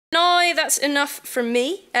that's enough from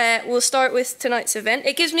me. We'll start with tonight's event.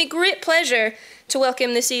 It gives me great pleasure to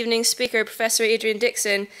welcome this evening's speaker, Professor Adrian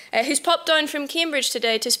Dixon, who's popped down from Cambridge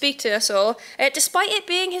today to speak to us all, despite it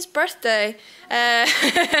being his birthday,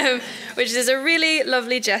 which is a really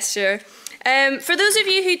lovely gesture. For those of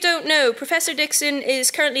you who don't know, Professor Dixon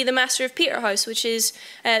is currently the Master of Peterhouse, which is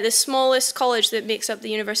the smallest college that makes up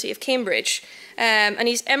the University of Cambridge. And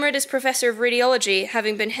he's Emeritus Professor of Radiology,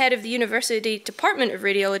 having been head of the University Department of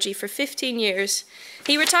Radiology for 15 years.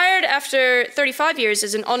 He retired after 35 years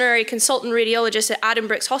as an honorary consultant radiologist at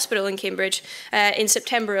Addenbrooke's Hospital in Cambridge in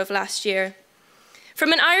September of last year.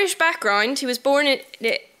 From an Irish background, he was born in...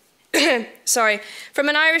 From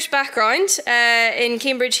an Irish background in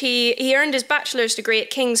Cambridge, he earned his bachelor's degree at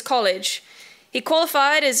King's College. He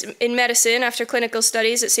qualified in medicine after clinical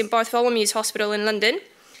studies at St Bartholomew's Hospital in London.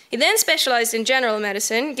 He then specialised in general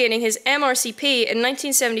medicine, gaining his MRCP in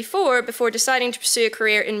 1974 before deciding to pursue a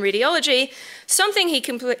career in radiology, something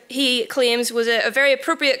he claims was a very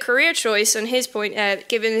appropriate career choice on his point,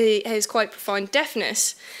 given his quite profound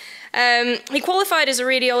deafness. He qualified as a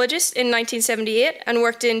radiologist in 1978 and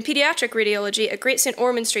worked in paediatric radiology at Great St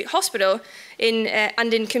Ormond Street Hospital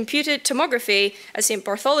and in computed tomography at St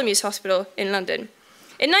Bartholomew's Hospital in London.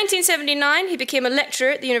 In 1979, he became a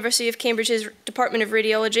lecturer at the University of Cambridge's Department of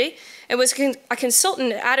Radiology and was a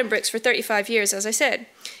consultant at Addenbrooke's for 35 years, as I said.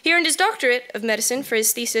 He earned his doctorate of medicine for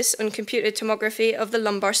his thesis on computed tomography of the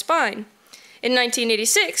lumbar spine. In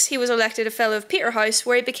 1986, he was elected a Fellow of Peterhouse,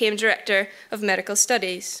 where he became Director of Medical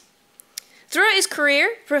Studies. Throughout his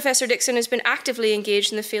career, Professor Dixon has been actively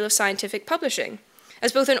engaged in the field of scientific publishing.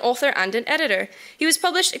 As both an author and an editor, he was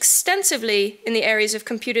published extensively in the areas of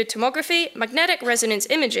computed tomography, magnetic resonance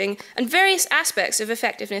imaging, and various aspects of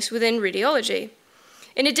effectiveness within radiology.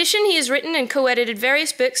 In addition, he has written and co-edited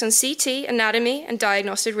various books on CT, anatomy, and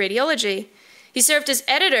diagnostic radiology. He served as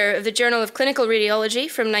editor of the Journal of Clinical Radiology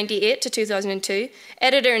from 1998 to 2002,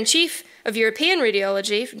 editor-in-chief of European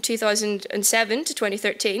Radiology from 2007 to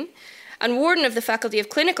 2013, and warden of the Faculty of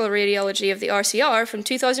Clinical Radiology of the RCR from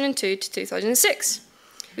 2002 to 2006.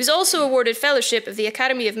 He was also awarded Fellowship of the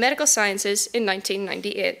Academy of Medical Sciences in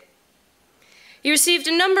 1998. He received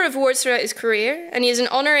a number of awards throughout his career, and he is an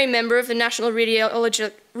honorary member of the National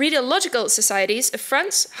Radiological Societies of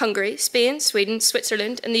France, Hungary, Spain, Sweden,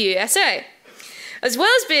 Switzerland, and the USA. As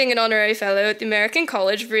well as being an honorary fellow at the American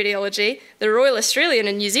College of Radiology, the Royal Australian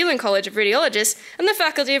and New Zealand College of Radiologists, and the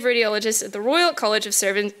Faculty of Radiologists at the Royal College of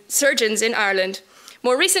Surgeons in Ireland.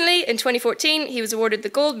 More recently, in 2014, he was awarded the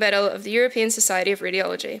Gold Medal of the European Society of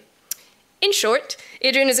Radiology. In short,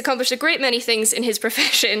 Adrian has accomplished a great many things in his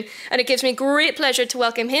profession, and it gives me great pleasure to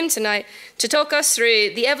welcome him tonight to talk us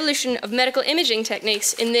through the evolution of medical imaging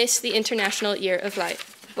techniques in this, the International Year of Light.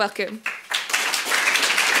 Welcome.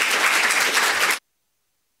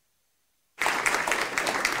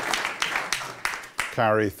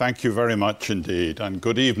 Carrie, thank you very much indeed, and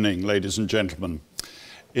good evening, ladies and gentlemen.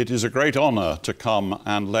 It is a great honour to come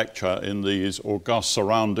and lecture in these august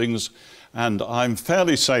surroundings, and I'm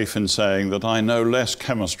fairly safe in saying that I know less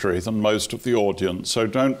chemistry than most of the audience, so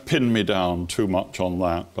don't pin me down too much on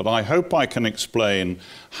that. But I hope I can explain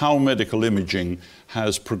how medical imaging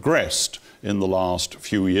has progressed in the last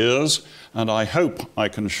few years, and I hope I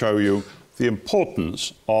can show you the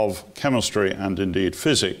importance of chemistry and indeed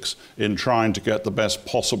physics in trying to get the best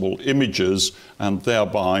possible images and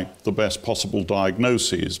thereby the best possible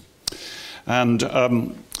diagnoses. And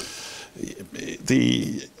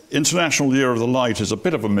the International Year of the Light is a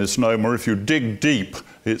bit of a misnomer. If you dig deep,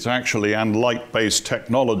 it's actually and light-based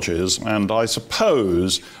technologies, and I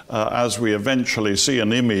suppose as we eventually see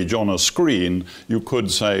an image on a screen, you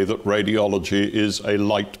could say that radiology is a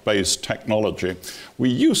light-based technology. We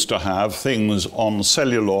used to have things on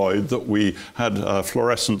celluloid that we had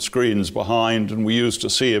fluorescent screens behind, and we used to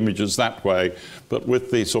see images that way, but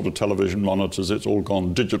with the sort of television monitors, it's all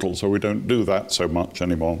gone digital, so we don't do that so much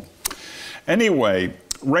anymore. Anyway,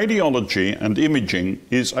 radiology and imaging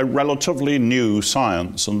is a relatively new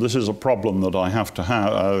science, and this is a problem that I have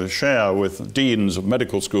to share with deans of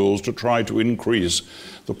medical schools to try to increase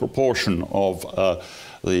the proportion of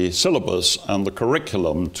the syllabus and the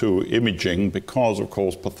curriculum to imaging, because, of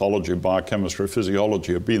course, pathology, biochemistry,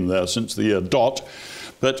 physiology have been there since the year dot.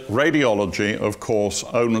 But radiology, of course,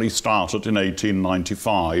 only started in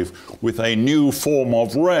 1895 with a new form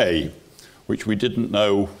of ray, which we didn't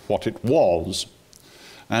know what it was.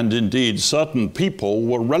 And indeed, certain people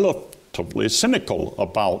were relatively cynical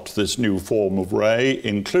about this new form of ray,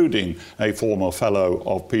 including a former fellow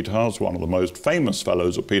of Peterhouse, one of the most famous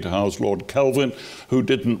fellows of Peterhouse, Lord Kelvin, who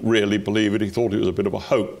didn't really believe it. He thought it was a bit of a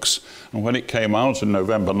hoax. And when it came out in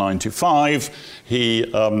November '95, he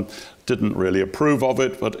didn't really approve of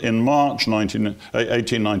it, but in March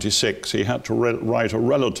 1896 he had to write a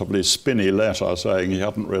relatively spinny letter saying he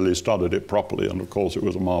hadn't really studied it properly, and of course it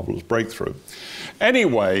was a marvelous breakthrough.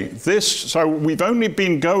 Anyway, so we've only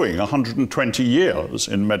been going 120 years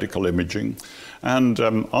in medical imaging, and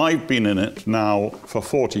I've been in it now for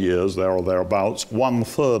 40 years, there or thereabouts,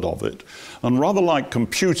 1/3 of it. And rather like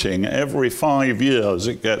computing, every 5 years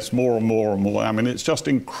it gets more and more and more. I mean, it's just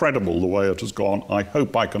incredible the way it has gone. I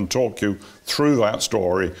hope I can talk you through that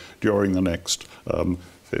story during the next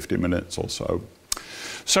 50 minutes or so.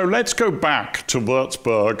 So let's go back to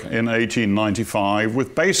Würzburg in 1895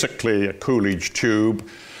 with basically a Coolidge tube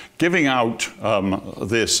giving out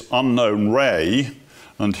this unknown ray.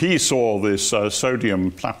 And he saw this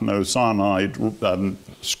sodium platinocyanide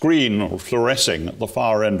screen fluorescing at the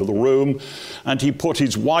far end of the room, and he put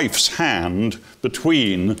his wife's hand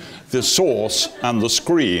between the source and the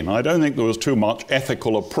screen. I don't think there was too much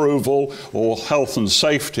ethical approval or health and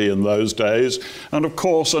safety in those days. And of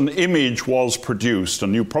course, an image was produced,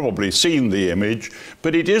 and you've probably seen the image,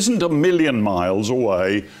 but it isn't a million miles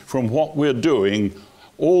away from what we're doing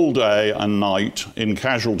all day and night in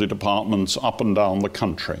casualty departments up and down the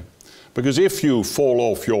country. Because if you fall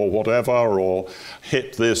off your whatever or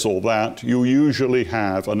hit this or that, you usually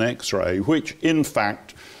have an X-ray, which in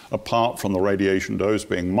fact, apart from the radiation dose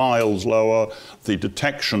being miles lower, the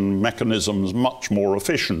detection mechanisms much more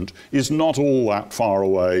efficient, is not all that far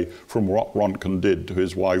away from what Roentgen did to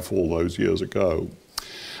his wife all those years ago.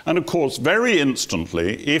 And of course, very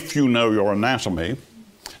instantly, if you know your anatomy,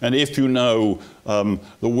 and if you know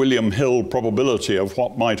the William Hill probability of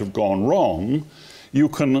what might have gone wrong, you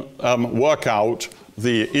can work out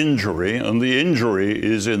the injury, and the injury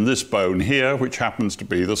is in this bone here, which happens to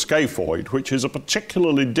be the scaphoid, which is a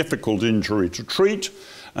particularly difficult injury to treat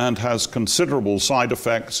and has considerable side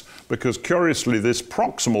effects because, curiously, this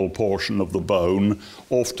proximal portion of the bone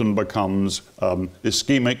often becomes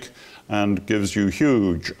ischemic and gives you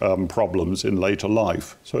huge problems in later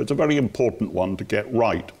life. So it's a very important one to get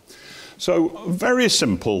right. So a very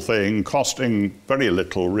simple thing, costing very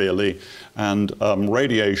little really, and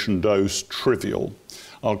radiation dose trivial.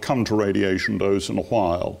 I'll come to radiation dose in a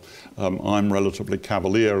while. I'm relatively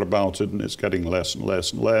cavalier about it, and it's getting less and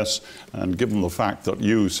less and less. And given the fact that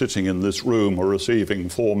you sitting in this room are receiving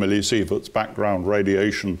 4 millisieverts background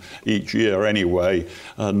radiation each year anyway,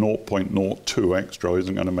 0.02 extra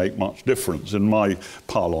isn't going to make much difference in my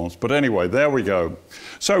parlance. But anyway, there we go.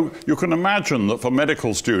 So you can imagine that for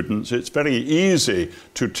medical students, it's very easy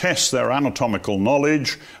to test their anatomical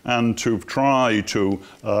knowledge and to try to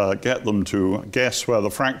get them to guess where the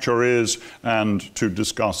fracture is and to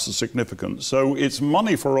discuss the significance. So it's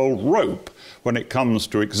money for old rope when it comes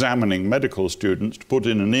to examining medical students to put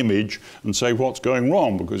in an image and say what's going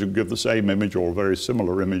wrong, because you give the same image or a very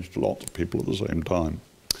similar image to lots of people at the same time.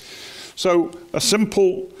 So a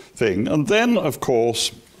simple thing. And then, of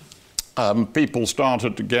course, people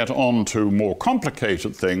started to get on to more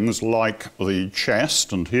complicated things like the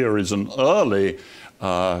chest, and here is an early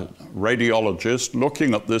radiologist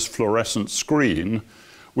looking at this fluorescent screen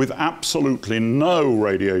with absolutely no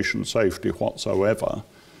radiation safety whatsoever.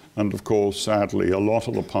 And of course, sadly, a lot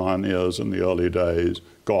of the pioneers in the early days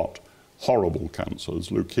got horrible cancers,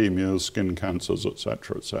 leukemias, skin cancers,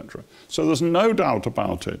 etc., etc. So there's no doubt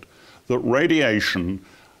about it that radiation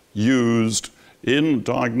used in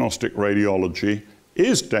diagnostic radiology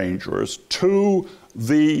is dangerous to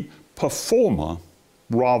the performer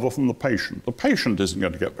rather than the patient. The patient isn't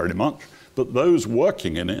going to get very much, but those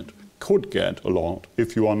working in it could get a lot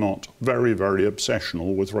if you are not very, very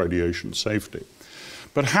obsessional with radiation safety.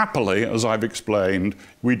 But happily, as I've explained,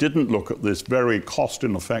 we didn't look at this very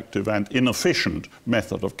cost-ineffective and inefficient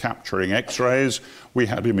method of capturing X-rays. We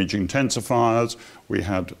had imaging intensifiers, we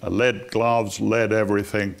had lead gloves, lead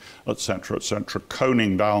everything, etc.,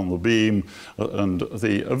 coning down the beam, and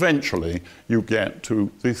eventually you get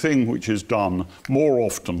to the thing which is done more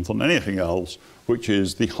often than anything else, which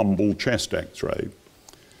is the humble chest X-ray.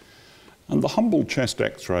 And the humble chest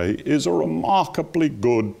X-ray is a remarkably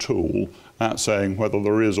good tool at saying whether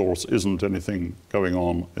there is or isn't anything going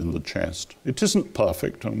on in the chest. It isn't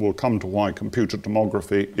perfect, and we'll come to why computer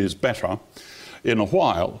tomography is better in a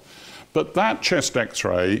while. But that chest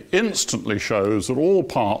X-ray instantly shows that all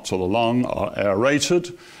parts of the lung are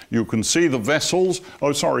aerated. You can see the vessels.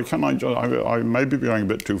 Oh, sorry, I may be going a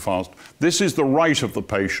bit too fast. This is the right of the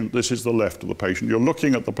patient, this is the left of the patient. You're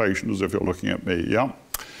looking at the patient as if you're looking at me, yeah?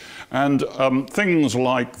 And things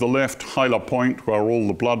like the left hilar point, where all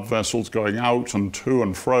the blood vessels going out and to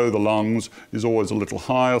and fro the lungs, is always a little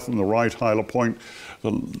higher than the right hilar point.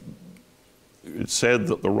 it's said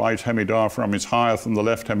that the right hemidiaphragm is higher than the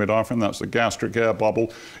left hemidiaphragm. That's the gastric air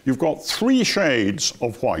bubble. You've got 3 shades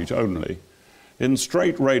of white only. In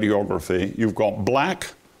straight radiography, you've got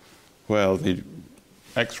black, where the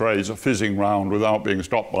X-rays are fizzing round without being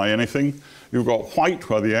stopped by anything. You've got white,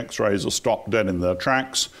 where the X-rays are stopped dead in their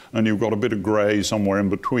tracks, and you've got a bit of grey somewhere in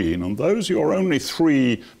between. And those are your only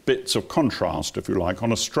 3 bits of contrast, if you like,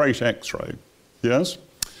 on a straight X-ray. Yes?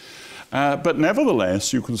 But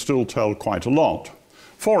nevertheless, you can still tell quite a lot.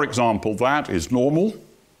 For example, that is normal,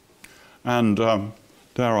 and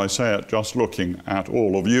dare I say it, just looking at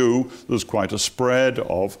all of you, there's quite a spread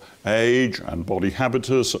of age and body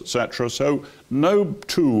habitus, etc. So no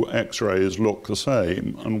 2 X-rays look the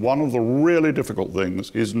same. And one of the really difficult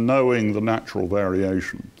things is knowing the natural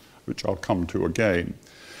variation, which I'll come to again.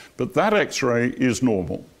 But that X-ray is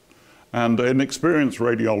normal. And an experienced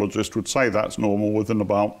radiologist would say that's normal within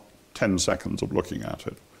about 10 seconds of looking at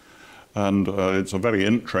it. And it's a very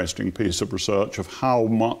interesting piece of research of how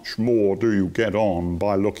much more do you get on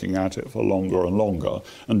by looking at it for longer and longer,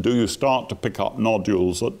 and do you start to pick up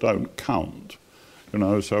nodules that don't count? You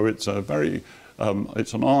know, so it's a very,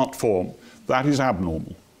 it's an art form. That is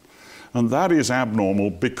abnormal. And that is abnormal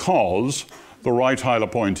because the right hilar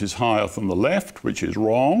point is higher than the left, which is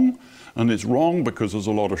wrong, and it's wrong because there's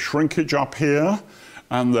a lot of shrinkage up here,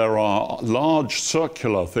 and there are large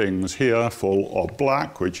circular things here full of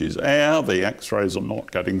black, which is air. The X-rays are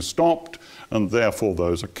not getting stopped, and therefore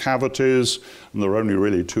those are cavities. And there are only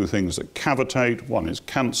really 2 things that cavitate. One is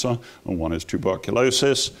cancer, and one is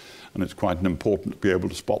tuberculosis. And it's quite important to be able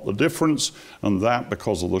to spot the difference. And that,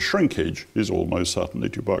 because of the shrinkage, is almost certainly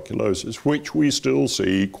tuberculosis, which we still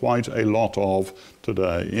see quite a lot of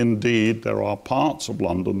today. Indeed, there are parts of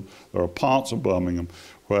London, there are parts of Birmingham,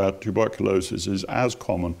 where tuberculosis is as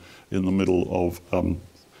common in the middle of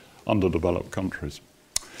underdeveloped countries.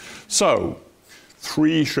 So,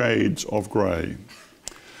 3 shades of grey.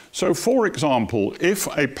 So, for example, if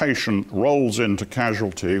a patient rolls into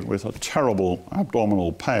casualty with a terrible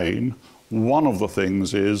abdominal pain, one of the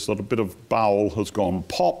things is that a bit of bowel has gone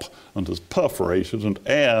pop and has perforated, and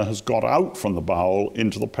air has got out from the bowel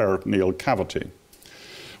into the peritoneal cavity,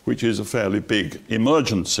 which is a fairly big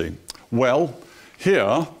emergency. Well,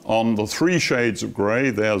 here, on the 3 shades of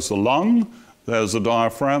grey, there's the lung, there's the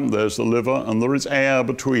diaphragm, there's the liver, and there is air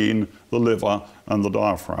between the liver and the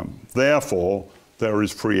diaphragm. Therefore, there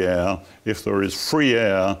is free air. If there is free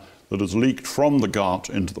air that has leaked from the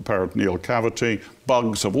gut into the peritoneal cavity,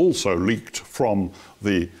 bugs have also leaked from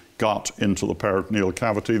the gut into the peritoneal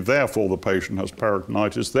cavity. Therefore, the patient has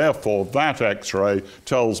peritonitis. Therefore, that X-ray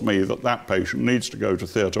tells me that that patient needs to go to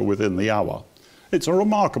theatre within the hour. It's a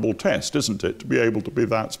remarkable test, isn't it, to be able to be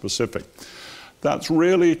that specific. That's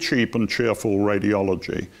really cheap and cheerful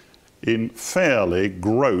radiology in fairly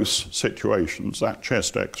gross situations, that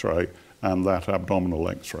chest X-ray and that abdominal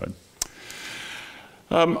X-ray.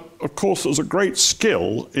 Of course, there's a great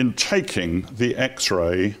skill in taking the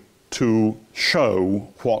X-ray to show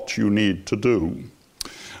what you need to do.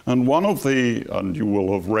 And one of the, and you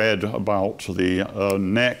will have read about the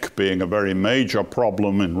neck being a very major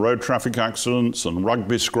problem in road traffic accidents and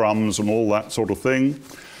rugby scrums and all that sort of thing.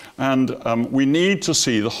 And we need to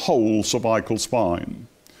see the whole cervical spine.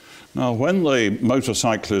 Now, when the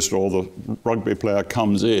motorcyclist or the rugby player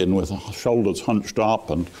comes in with the shoulders hunched up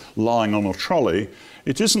and lying on a trolley,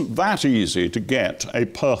 it isn't that easy to get a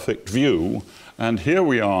perfect view. And here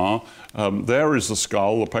we are. There is the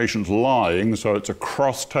skull, the patient's lying, so it's a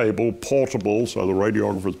cross table, portable, so the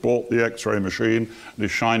radiographer's bought the X-ray machine and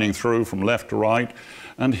is shining through from left to right.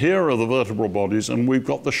 And here are the vertebral bodies, and we've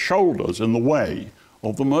got the shoulders in the way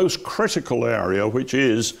of the most critical area, which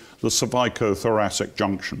is the cervicothoracic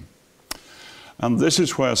junction. And this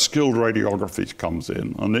is where skilled radiography comes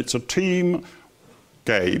in, and it's a team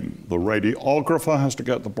game. The radiographer has to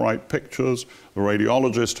get the bright pictures, the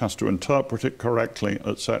radiologist has to interpret it correctly,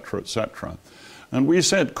 etc., etc. And we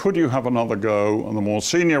said, could you have another go? And the more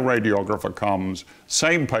senior radiographer comes,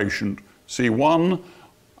 same patient, C1,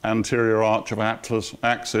 anterior arch of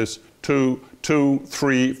axis, 2, 2,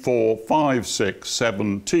 3, 4, 5, 6,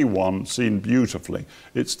 7, T1, seen beautifully.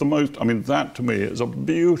 It's the most, I mean, that to me is a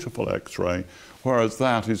beautiful X-ray, whereas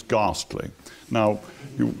that is ghastly. Now,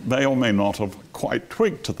 you may or may not have quite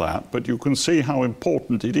twigged to that, but you can see how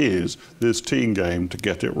important it is, this team game, to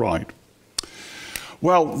get it right.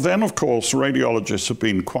 Well, then, of course, radiologists have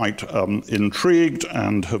been quite intrigued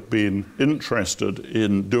and have been interested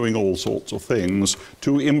in doing all sorts of things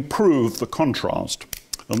to improve the contrast.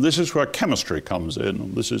 And this is where chemistry comes in,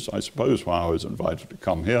 and this is, I suppose, why I was invited to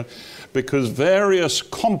come here, because various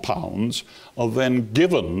compounds are then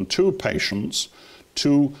given to patients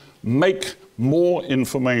to make more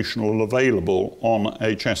information available on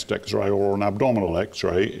a chest X-ray or an abdominal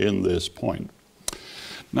X-ray in this point.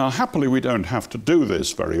 Now, happily, we don't have to do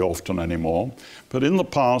this very often anymore, but in the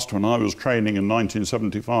past, when I was training in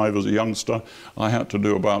 1975 as a youngster, I had to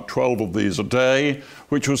do about 12 of these a day,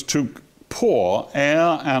 which was to pour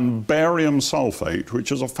air and barium sulfate,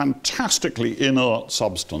 which is a fantastically inert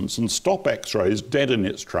substance, and stop X-rays dead in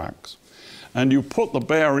its tracks. And you put the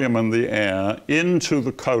barium and the air into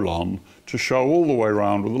the colon to show all the way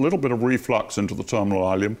around with a little bit of reflux into the terminal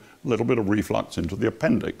ileum, a little bit of reflux into the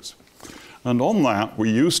appendix. And on that, we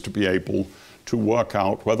used to be able to work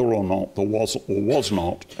out whether or not there was or was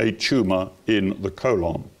not a tumour in the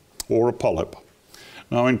colon or a polyp.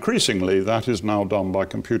 Now, increasingly, that is now done by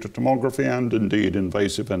computer tomography and indeed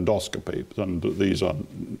invasive endoscopy, and these are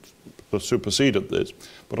superseded this.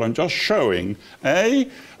 But I'm just showing, A,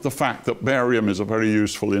 the fact that barium is a very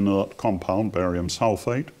useful inert compound, barium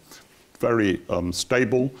sulfate, very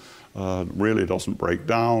stable, really doesn't break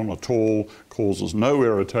down at all, causes no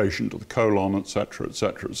irritation to the colon, etc.,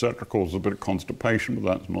 etc., etc., causes a bit of constipation,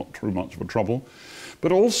 but that's not too much of a trouble.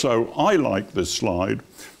 But also, I like this slide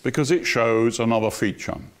because it shows another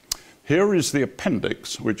feature. Here is the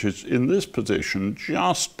appendix, which is in this position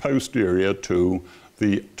just posterior to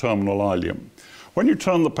the terminal ileum. When you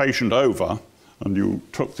turn the patient over, and you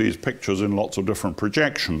took these pictures in lots of different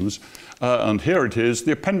projections, and here it is,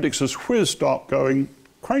 the appendix has whizzed up going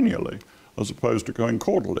cranially as opposed to going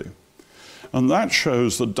caudally. And that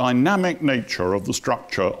shows the dynamic nature of the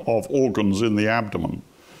structure of organs in the abdomen,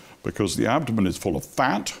 because the abdomen is full of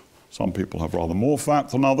fat. Some people have rather more fat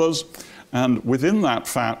than others. And within that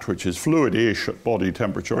fat, which is fluid-ish at body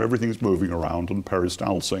temperature, everything's moving around and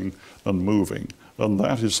peristalsing and moving. And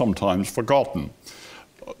that is sometimes forgotten.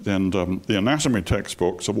 And the anatomy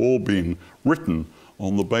textbooks have all been written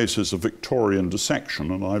on the basis of Victorian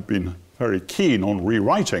dissection, and I've been very keen on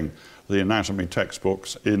rewriting the anatomy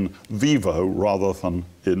textbooks in vivo rather than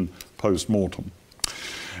in post-mortem.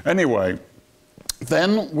 Anyway,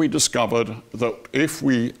 then we discovered that if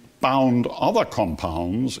we bound other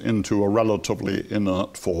compounds into a relatively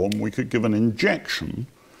inert form, we could give an injection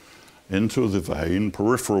into the vein,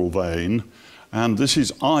 peripheral vein, and this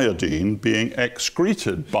is iodine being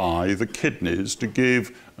excreted by the kidneys to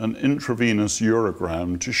give an intravenous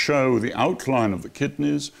urogram to show the outline of the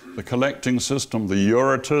kidneys, the collecting system, the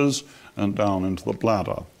ureters, and down into the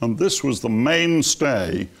bladder. And this was the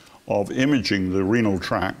mainstay of imaging the renal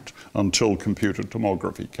tract until computer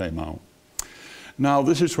tomography came out. Now,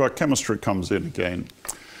 this is where chemistry comes in again.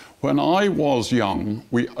 When I was young,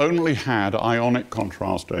 we only had ionic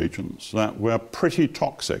contrast agents that were pretty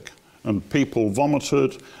toxic, and people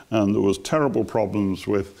vomited, and there was terrible problems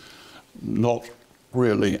with not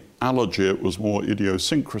really allergy, it was more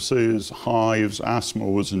idiosyncrasies, hives, asthma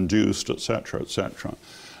was induced, etc., etc.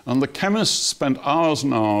 And the chemists spent hours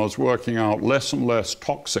and hours working out less and less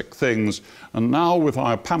toxic things, and now with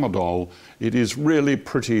iopamidol, it is really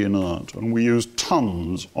pretty inert, and we use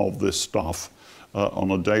tons of this stuff on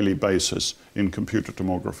a daily basis in computer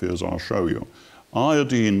tomography, as I'll show you.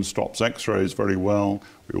 Iodine stops X-rays very well.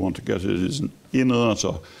 We want to get it as an inert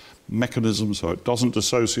mechanism so it doesn't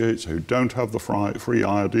dissociate, so you don't have the free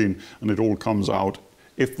iodine, and it all comes out.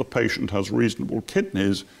 If the patient has reasonable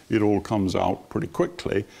kidneys, it all comes out pretty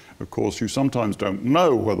quickly. Of course, you sometimes don't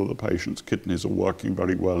know whether the patient's kidneys are working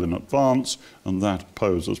very well in advance, and that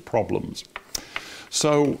poses problems.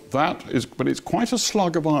 So that is, but it's quite a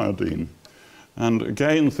slug of iodine. And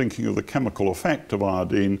again, thinking of the chemical effect of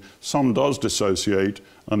iodine, some does dissociate,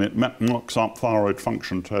 and it mucks up thyroid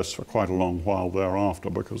function tests for quite a long while thereafter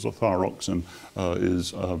because the thyroxine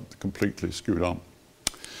is completely skewed up.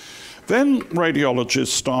 Then radiologists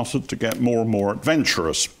started to get more and more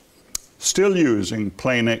adventurous, still using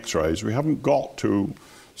plain X-rays. We haven't got to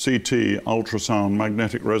CT, ultrasound,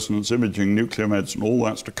 magnetic resonance imaging, nuclear medicine, all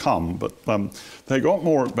that's to come, but they got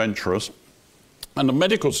more adventurous. And a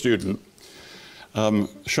medical student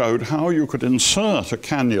showed how you could insert a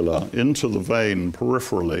cannula into the vein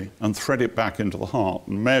peripherally and thread it back into the heart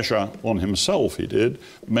and measure, on himself he did,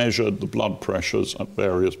 measured the blood pressures at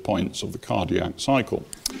various points of the cardiac cycle.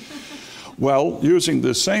 Well, using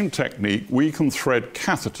this same technique, we can thread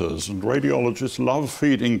catheters, and radiologists love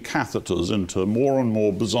feeding catheters into more and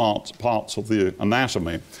more bizarre parts of the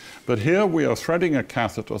anatomy. But here we are threading a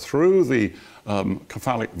catheter through the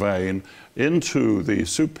cephalic vein into the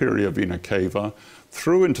superior vena cava,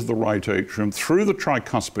 through into the right atrium, through the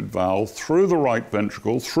tricuspid valve, through the right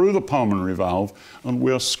ventricle, through the pulmonary valve, and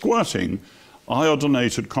we're squirting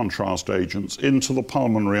iodinated contrast agents into the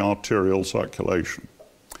pulmonary arterial circulation.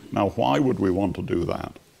 Now, why would we want to do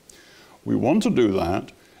that? We want to do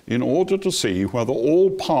that in order to see whether all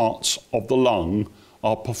parts of the lung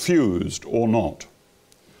are perfused or not.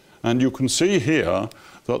 And you can see here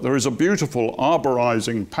that there is a beautiful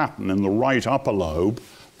arborizing pattern in the right upper lobe,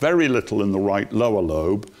 very little in the right lower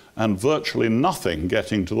lobe, and virtually nothing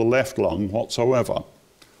getting to the left lung whatsoever.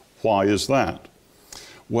 Why is that?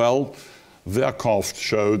 Well, Virchow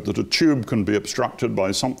showed that a tube can be obstructed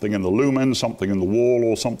by something in the lumen, something in the wall,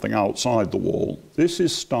 or something outside the wall. This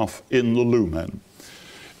is stuff in the lumen.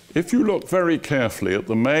 If you look very carefully at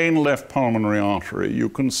the main left pulmonary artery, you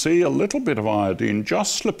can see a little bit of iodine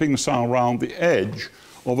just slipping around the edge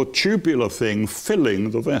of a tubular thing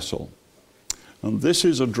filling the vessel. And this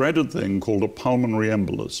is a dreaded thing called a pulmonary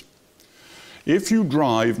embolus. If you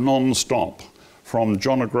drive non-stop from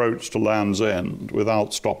John O'Groats to Land's End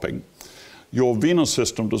without stopping, your venous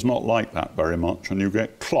system does not like that very much, and you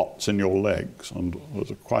get clots in your legs. And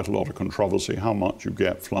there's quite a lot of controversy how much you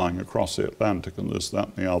get flying across the Atlantic and this, that,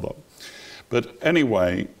 and the other. But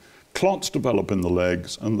anyway, clots develop in the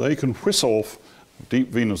legs, and they can whiz off. Deep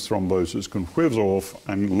venous thrombosis can whiz off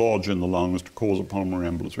and lodge in the lungs to cause a pulmonary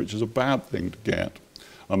embolus, which is a bad thing to get,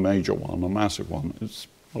 a major one, a massive one.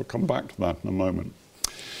 I'll come back to that in a moment.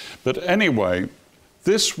 But anyway,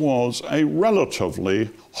 this was a relatively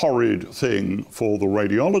horrid thing for the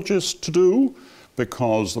radiologist to do,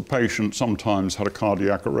 because the patient sometimes had a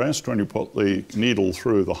cardiac arrest when you put the needle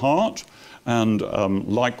through the heart, and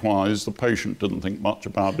likewise the patient didn't think much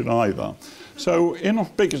about it either. So in a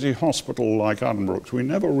big hospital like Addenbrooke's, we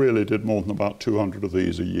never really did more than about 200 of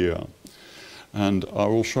these a year. And I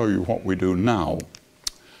will show you what we do now.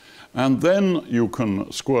 And then you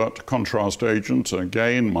can squirt contrast agents.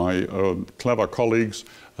 Again, my clever colleagues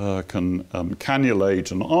can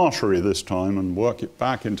cannulate an artery this time and work it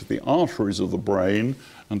back into the arteries of the brain.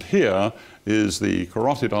 And here is the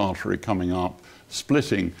carotid artery coming up,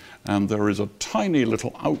 splitting, and there is a tiny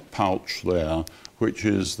little outpouch there, which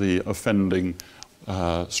is the offending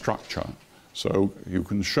structure. So you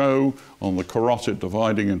can show on the carotid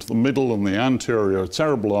dividing into the middle and the anterior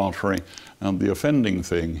cerebral artery, and the offending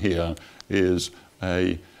thing here is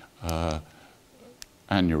a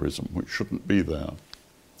aneurysm, which shouldn't be there.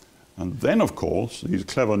 And then, of course, these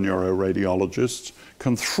clever neuroradiologists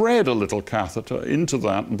can thread a little catheter into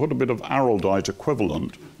that and put a bit of araldite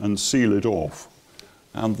equivalent and seal it off.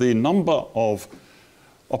 And the number of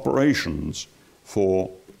operations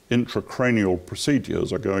for intracranial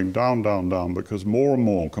procedures are going down, down, down, because more and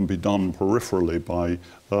more can be done peripherally by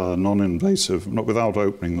non-invasive, without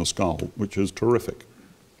opening the skull, which is terrific.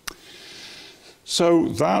 So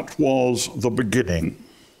that was the beginning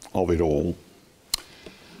of it all.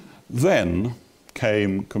 Then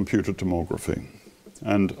came computer tomography.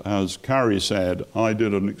 And as Carrie said, I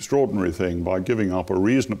did an extraordinary thing by giving up a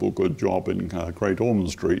reasonable good job in Great Ormond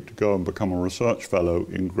Street to go and become a research fellow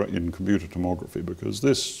in computer tomography, because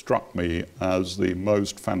this struck me as the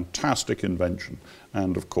most fantastic invention.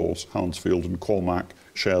 And of course, Hounsfield and Cormack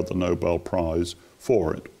shared the Nobel Prize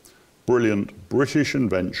for it. Brilliant British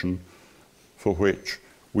invention for which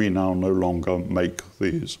we now no longer make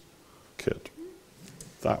these kit.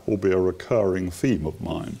 That will be a recurring theme of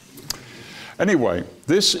mine. Anyway,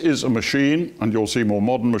 this is a machine, and you'll see more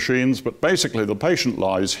modern machines, but basically the patient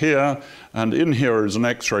lies here, and in here is an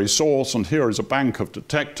X-ray source, and here is a bank of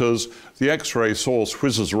detectors. The X-ray source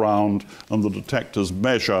whizzes around, and the detectors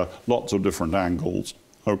measure lots of different angles,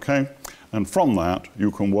 okay? And from that,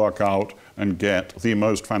 you can work out and get the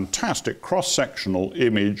most fantastic cross-sectional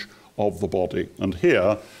image of the body. And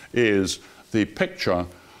here is the picture,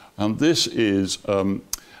 and this is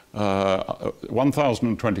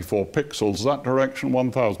 1024 pixels that direction,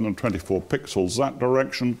 1024 pixels that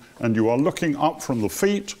direction, and you are looking up from the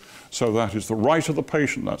feet, so that is the right of the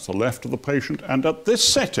patient, that's the left of the patient, and at this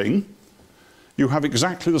setting you have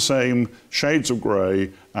exactly the same shades of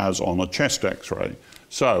grey as on a chest X-ray.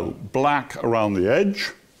 So black around the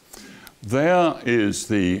edge, there is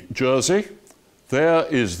the jersey, there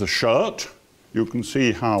is the shirt. You can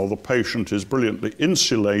see how the patient is brilliantly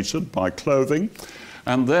insulated by clothing.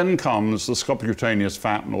 And then comes the subcutaneous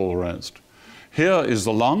fat and all the rest. Here is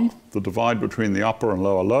the lung, the divide between the upper and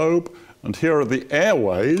lower lobe, and here are the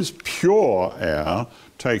airways, pure air,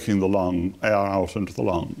 taking the air out into the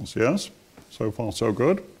lungs, yes? So far, so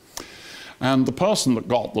good. And the person that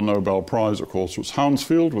got the Nobel Prize, of course, was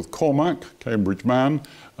Hounsfield with Cormack, Cambridge man.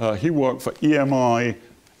 He worked for EMI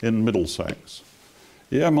in Middlesex.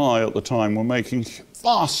 EMI at the time were making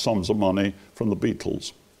vast sums of money from the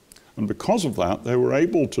Beatles. And because of that, they were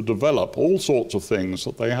able to develop all sorts of things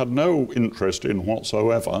that they had no interest in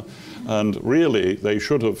whatsoever. And really, they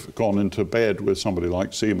should have gone into bed with somebody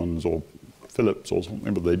like Siemens or Philips or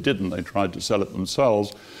something, but they didn't. They tried to sell it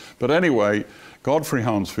themselves. But anyway, Godfrey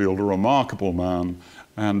Hounsfield, a remarkable man,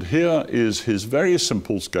 and here is his very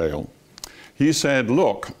simple scale. He said,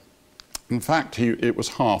 look, in fact, it was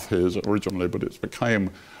half his originally, but it's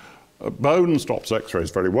became, bone stops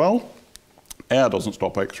X-rays very well. Air doesn't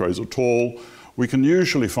stop X-rays at all. We can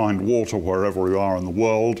usually find water wherever we are in the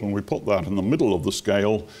world, and we put that in the middle of the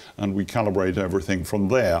scale, and we calibrate everything from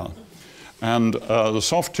there. And the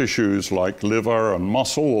soft tissues like liver and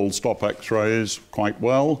muscle all stop X-rays quite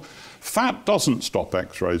well. Fat doesn't stop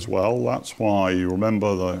X-rays well. That's why you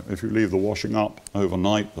remember if you leave the washing up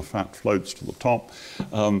overnight, the fat floats to the top.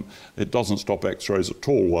 It doesn't stop X-rays at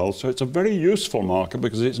all well. So it's a very useful marker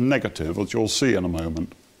because it's negative, as you'll see in a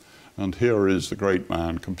moment. And here is the great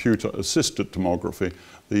man, computer-assisted tomography.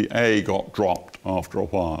 The A got dropped after a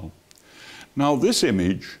while. Now this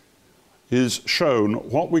image is shown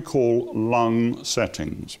what we call lung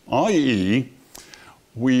settings, i.e.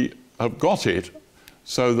 we have got it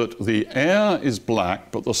so that the air is black,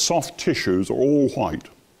 but the soft tissues are all white.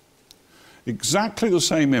 Exactly the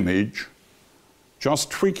same image, just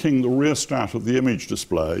tweaking the rheostat of the image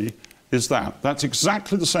display, is that. That's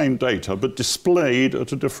exactly the same data, but displayed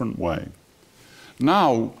at a different way.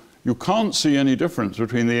 Now, you can't see any difference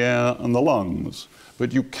between the air and the lungs,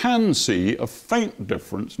 but you can see a faint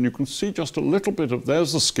difference, and you can see just a little bit of,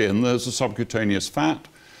 there's the skin, there's the subcutaneous fat,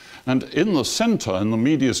 and in the center, in the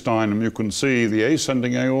mediastinum, you can see the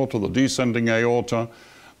ascending aorta, the descending aorta,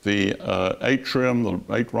 the atrium,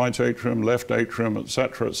 the right atrium, left atrium,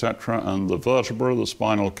 etc., and the vertebra, the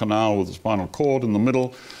spinal canal with the spinal cord in the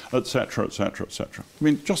middle, etc., etc., etc. I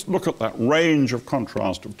mean, just look at that range of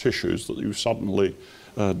contrast of tissues that you've suddenly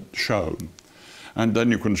shown. And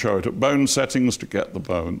then you can show it at bone settings to get the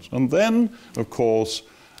bones. And then, of course,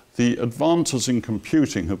 the advances in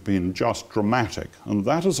computing have been just dramatic, and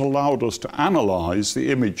that has allowed us to analyze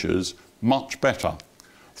the images much better.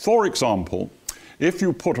 For example, if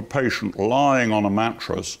you put a patient lying on a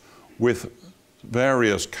mattress with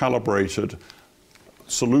various calibrated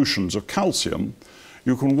solutions of calcium,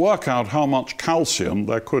 you can work out how much calcium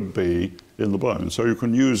there could be in the bone. So you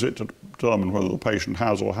can use it to determine whether the patient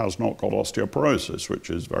has or has not got osteoporosis, which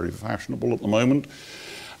is very fashionable at the moment.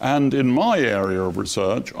 And in my area of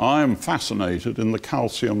research, I am fascinated in the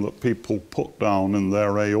calcium that people put down in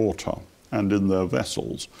their aorta and in their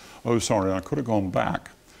vessels. Oh, sorry, I could have gone back.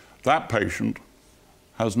 That patient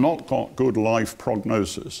has not got good life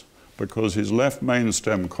prognosis because his left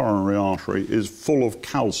mainstem coronary artery is full of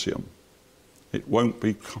calcium. It won't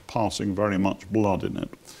be passing very much blood in it.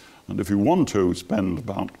 And if you want to spend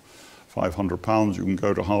about £500, you can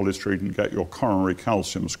go to Harley Street and get your coronary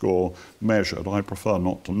calcium score measured. I prefer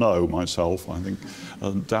not to know myself. I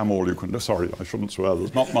think, damn all you can do. Sorry, I shouldn't swear.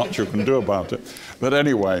 There's not much you can do about it. But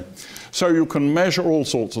anyway, so you can measure all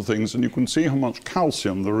sorts of things, and you can see how much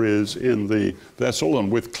calcium there is in the vessel.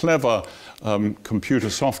 And with clever computer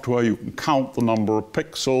software, you can count the number of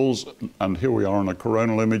pixels. And here we are on a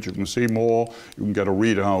coronal image. You can see more. You can get a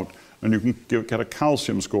readout, and you can get a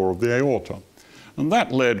calcium score of the aorta. And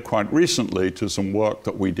that led quite recently to some work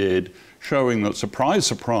that we did showing that, surprise,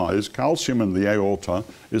 surprise, calcium in the aorta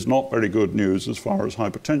is not very good news as far as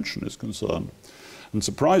hypertension is concerned. And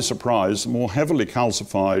surprise, surprise, the more heavily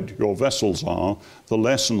calcified your vessels are, the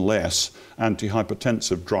less and less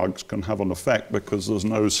antihypertensive drugs can have an effect because there's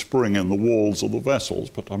no spring in the walls of the vessels.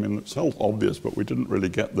 But I mean, it's obvious, but we didn't really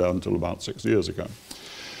get there until about 6 years ago.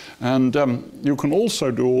 And you can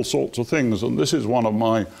also do all sorts of things, and this is one of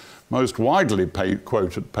my most widely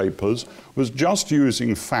quoted papers, was just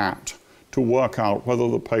using fat to work out whether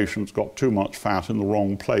the patient's got too much fat in the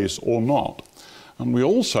wrong place or not. And we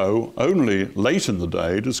also, only late in the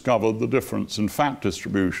day, discovered the difference in fat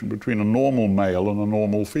distribution between a normal male and a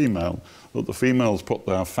normal female, that the females put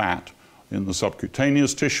their fat in the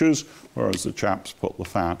subcutaneous tissues, whereas the chaps put the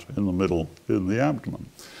fat in the middle, in the abdomen.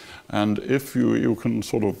 And if you can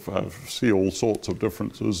sort of see all sorts of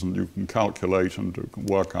differences, and you can calculate and you can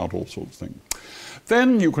work out all sorts of things.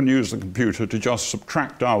 Then you can use the computer to just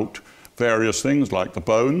subtract out various things like the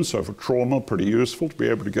bones. So for trauma, pretty useful to be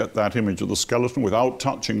able to get that image of the skeleton without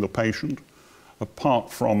touching the patient, apart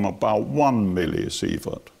from about 1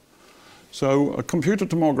 millisievert. So a computer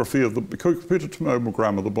tomography of the computer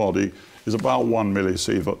tomogram of the body is about 1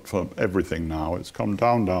 millisievert for everything now. It's come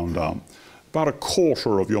down, down, down. About a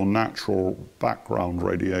quarter of your natural background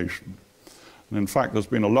radiation. And in fact, there's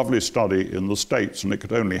been a lovely study in the States, and it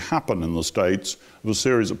could only happen in the States, of a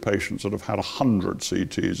series of patients that have had 100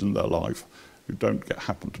 CTs in their life. You don't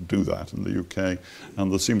happen to do that in the UK,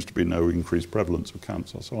 and there seems to be no increased prevalence of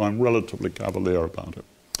cancer, so I'm relatively cavalier about it.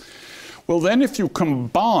 Well, then if you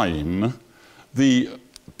combine the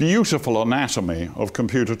beautiful anatomy of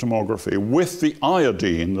computer tomography with the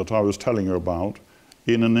iodine that I was telling you about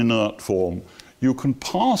in an inert form. You can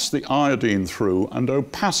pass the iodine through and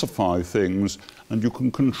opacify things, and you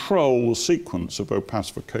can control the sequence of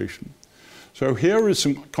opacification. So here is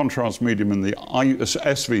some contrast medium in the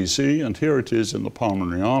SVC, and here it is in the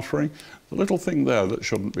pulmonary artery. The little thing there that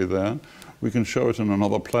shouldn't be there, we can show it in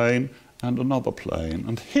another plane and another plane.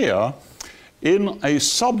 And here, in a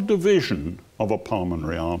subdivision of a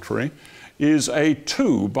pulmonary artery, is a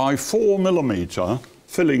 2 by 4 millimeter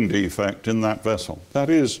filling defect in that vessel. That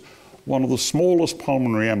is one of the smallest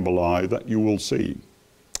pulmonary emboli that you will see.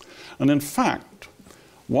 And in fact,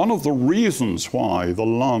 one of the reasons why the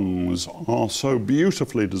lungs are so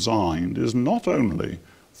beautifully designed is not only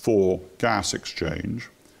for gas exchange,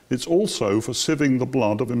 it's also for sieving the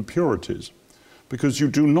blood of impurities, because you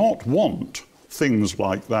do not want things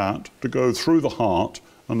like that to go through the heart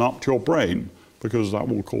and up to your brain, because that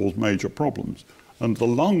will cause major problems. And the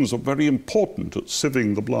lungs are very important at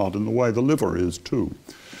sieving the blood in the way the liver is too.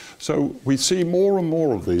 So we see more and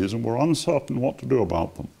more of these, and we're uncertain what to do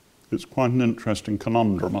about them. It's quite an interesting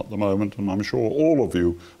conundrum at the moment, and I'm sure all of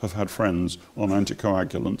you have had friends on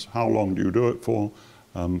anticoagulants. How long do you do it for?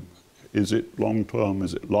 Is it long-term?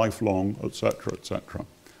 Is it lifelong? Etc., etc.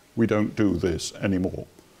 We don't do this anymore.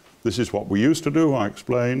 This is what we used to do, I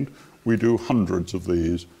explained. We do hundreds of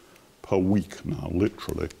these per week now,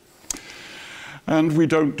 literally. And we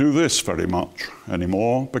don't do this very much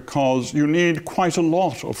anymore because you need quite a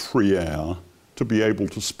lot of free air to be able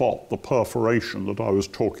to spot the perforation that I was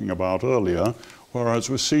talking about earlier, whereas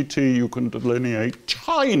with CT you can delineate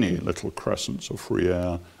tiny little crescents of free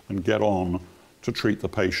air and get on to treat the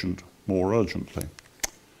patient more urgently.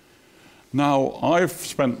 Now, I've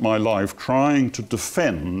spent my life trying to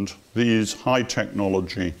defend these high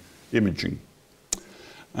technology imaging.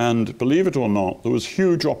 And believe it or not, there was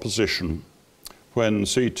huge opposition when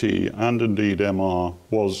CT and indeed MR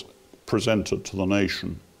was presented to the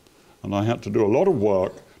nation. And I had to do a lot of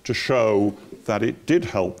work to show that it did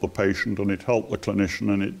help the patient and it helped the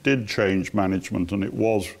clinician and it did change management and it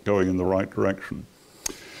was going in the right direction.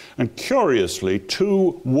 And curiously,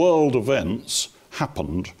 2 world events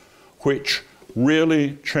happened which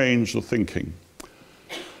really changed the thinking.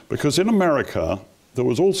 Because in America, there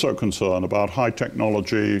was also concern about high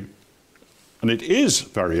technology, and it is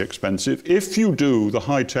very expensive. If you do the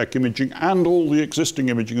high-tech imaging and all the existing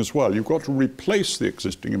imaging as well, you've got to replace the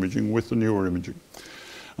existing imaging with the newer imaging.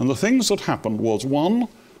 And the things that happened was, 1,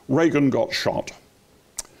 Reagan got shot,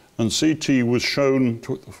 and CT was shown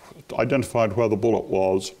to identified where the bullet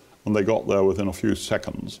was, and they got there within a few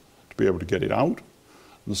seconds to be able to get it out.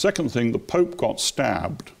 And the second thing, the Pope got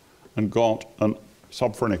stabbed and got a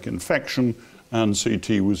subphrenic infection, and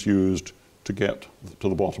CT was used to get to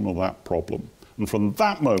the bottom of that problem. And from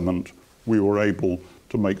that moment, we were able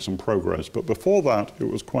to make some progress. But before that, it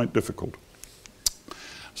was quite difficult.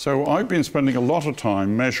 So I've been spending a lot of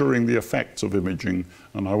time measuring the effects of imaging,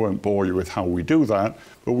 and I won't bore you with how we do that,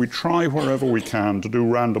 but we try wherever we can to do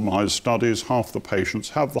randomized studies. Half the patients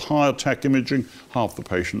have the higher tech imaging, half the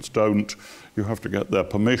patients don't. You have to get their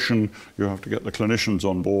permission, you have to get the clinicians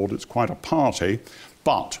on board. It's quite a party.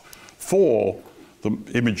 But for the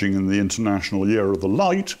imaging in the International Year of the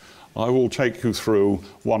Light, I will take you through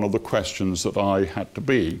one of the questions that I had to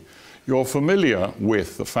be. You're familiar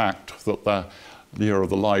with the fact that the Year of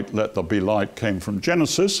the Light, Let There Be Light, came from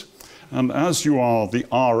Genesis, and as you are the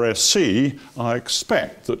RSC, I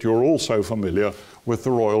expect that you're also familiar with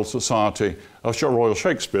the Royal Society, Royal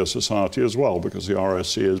Shakespeare Society as well, because the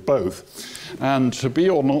RSC is both. And to be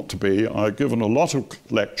or not to be, I've given a lot of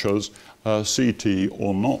lectures, CT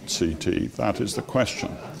or not CT, that is the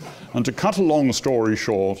question. And to cut a long story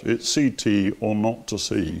short, it's CT or not to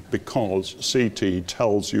see, because CT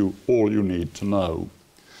tells you all you need to know.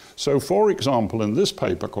 So for example, in this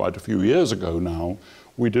paper quite a few years ago now,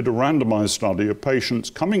 we did a randomized study of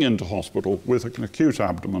patients coming into hospital with an acute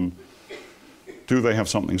abdomen. Do they have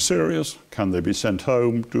something serious? Can they be sent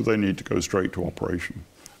home? Do they need to go straight to operation?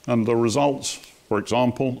 And the results, for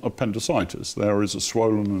example, appendicitis. There is a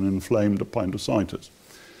swollen and inflamed appendicitis.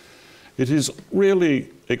 It is really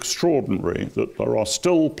extraordinary that there are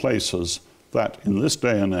still places that in this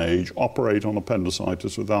day and age operate on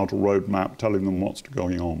appendicitis without a roadmap telling them what's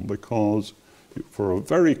going on, because for a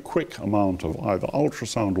very quick amount of either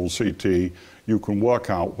ultrasound or CT, you can work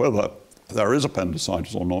out whether there is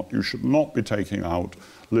appendicitis or not. You should not be taking out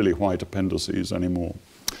lily-white appendices anymore.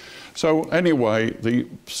 So anyway, the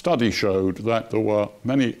study showed that there were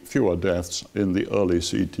many fewer deaths in the early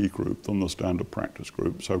CT group than the standard practice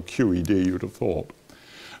group, so QED you'd have thought.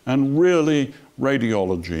 And really,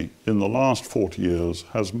 radiology in the last 40 years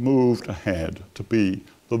has moved ahead to be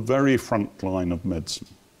the very front line of medicine.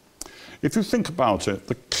 If you think about it,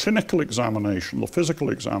 the clinical examination, the physical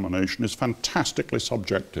examination is fantastically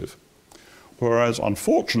subjective. Whereas,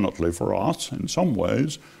 unfortunately for us, in some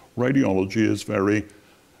ways, radiology is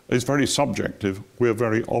very subjective, we're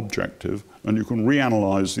very objective, and you can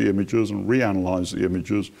reanalyze the images and reanalyze the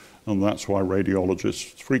images, and that's why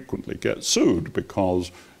radiologists frequently get sued,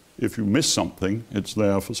 because if you miss something, it's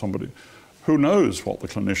there for somebody. Who knows what the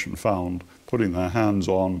clinician found putting their hands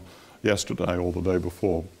on yesterday or the day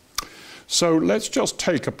before. So let's just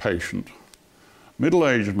take a patient,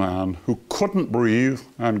 middle-aged man who couldn't breathe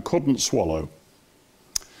and couldn't swallow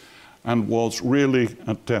and was really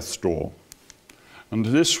at death's door. And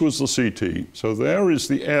this was the CT. So there is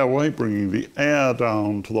the airway bringing the air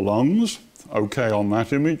down to the lungs, okay on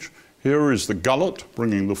that image. Here is the gullet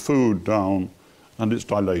bringing the food down, and it's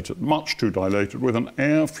dilated, much too dilated, with an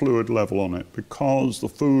air fluid level on it because the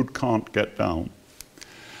food can't get down.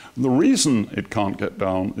 And the reason it can't get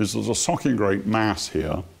down is there's a sucking great mass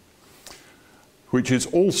here, which is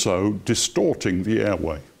also distorting the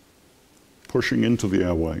airway, pushing into the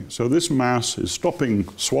airway. So this mass is stopping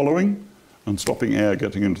swallowing and stopping air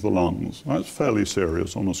getting into the lungs. That's fairly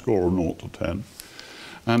serious on a score of 0 to 10.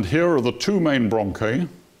 And here are the two main bronchi,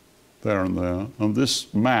 there and there, and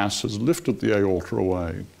this mass has lifted the aorta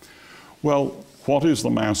away. Well, what is the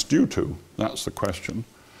mass due to? That's the question.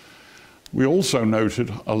 We also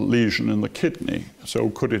noted a lesion in the kidney. So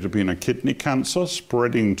could it have been a kidney cancer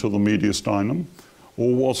spreading to the mediastinum,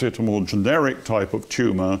 or was it a more generic type of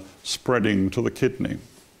tumor spreading to the kidney?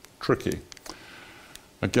 Tricky.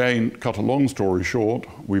 Again, cut a long story short,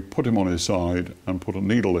 we put him on his side and put a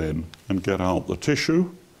needle in and get out the tissue,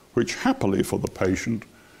 which happily for the patient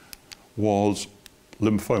was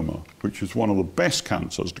lymphoma, which is one of the best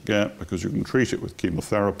cancers to get because you can treat it with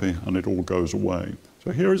chemotherapy and it all goes away.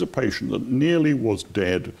 So here is a patient that nearly was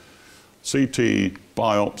dead, CT,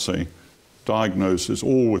 biopsy, diagnosis,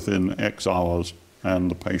 all within X hours,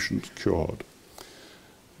 and the patient cured.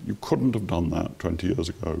 You couldn't have done that 20 years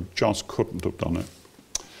ago, just couldn't have done it.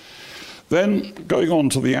 Then, going on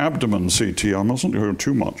to the abdomen CT, I mustn't go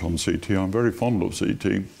too much on CT, I'm very fond of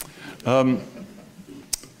CT.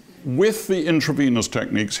 With the intravenous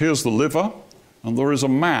techniques, here's the liver, and there is a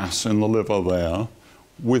mass in the liver there,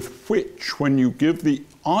 with which, when you give the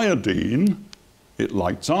iodine, it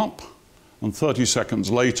lights up, and 30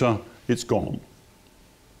 seconds later, it's gone.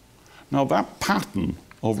 Now, that pattern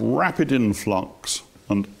of rapid influx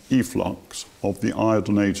and efflux of the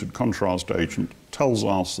iodinated contrast agent tells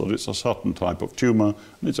us that it's a certain type of tumour,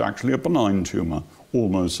 and it's actually a benign tumour,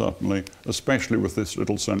 almost certainly, especially with this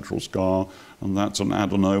little central scar, and that's an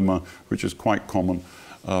adenoma, which is quite common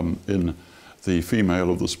in the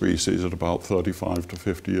female of the species at about 35 to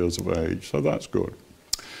 50 years of age, so that's good.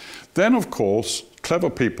 Then, of course, clever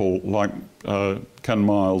people like Ken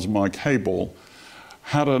Miles, Mike Habel,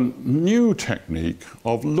 had a new technique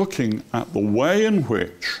of looking at the way in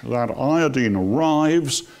which that iodine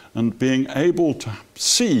arrives and being able to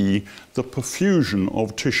see the perfusion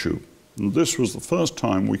of tissue. And this was the first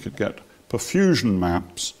time we could get perfusion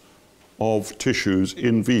maps of tissues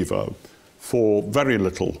in vivo for very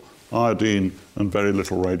little iodine and very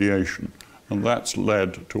little radiation. And that's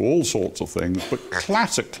led to all sorts of things, but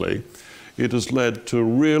classically, it has led to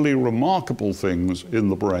really remarkable things in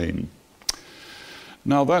the brain.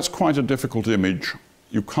 Now, that's quite a difficult image.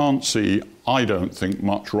 You can't see, I don't think,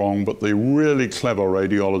 much wrong, but the really clever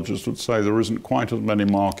radiologist would say there isn't quite as many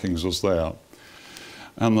markings as there.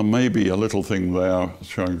 And there may be a little thing there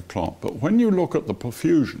showing a clot. But when you look at the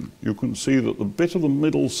perfusion, you can see that the bit of the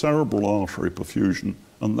middle cerebral artery perfusion,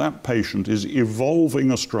 and that patient is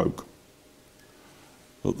evolving a stroke.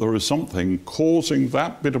 That there is something causing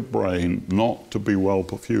that bit of brain not to be well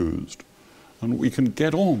perfused. And we can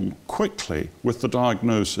get on quickly with the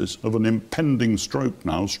diagnosis of an impending stroke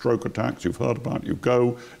now, stroke attacks you've heard about. You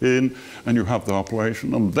go in and you have the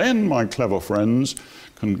operation, and then, my clever friends,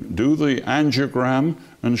 can do the angiogram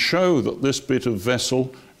and show that this bit of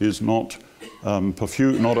vessel is not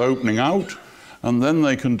opening out, and then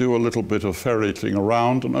they can do a little bit of ferreting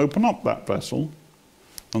around and open up that vessel,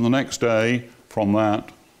 and the next day, from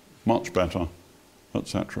that, much better,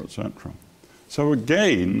 etc., etc. So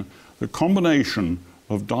again, the combination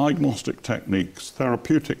of diagnostic techniques,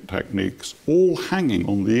 therapeutic techniques, all hanging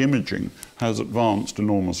on the imaging, has advanced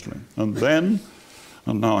enormously. And then,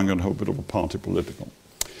 and now I'm going to have a bit of a party political.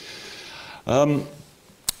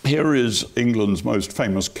 Here is England's most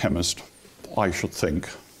famous chemist, I should think.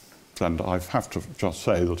 and I have to just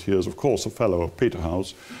say that he is, of course, a fellow of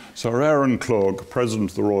Peterhouse, Sir Aaron Klug, President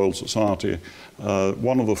of the Royal Society,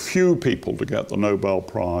 one of the few people to get the Nobel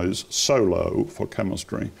Prize solo for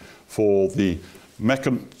chemistry for the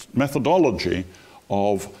methodology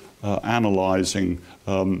of analysing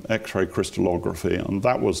X-ray crystallography, and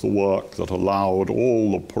that was the work that allowed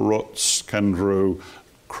all the Perutz, Kendrew,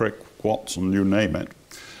 Crick, Watson, you name it.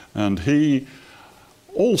 And he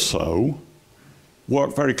also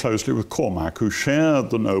worked very closely with Cormack, who shared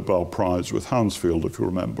the Nobel Prize with Hounsfield, if you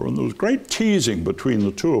remember, and there was great teasing between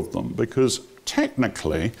the two of them, because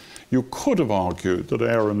technically you could have argued that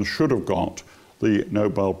Aaron should have got the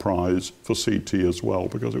Nobel Prize for CT as well,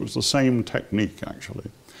 because it was the same technique, actually.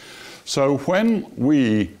 So when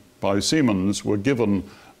we, by Siemens, were given,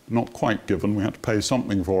 not quite given, we had to pay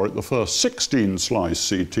something for it, the first 16-slice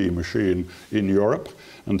CT machine in Europe,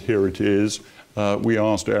 and here it is, we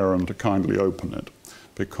asked Aaron to kindly open it,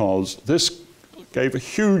 because this gave a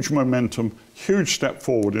huge momentum, huge step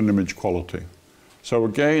forward in image quality. So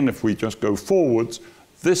again, if we just go forwards,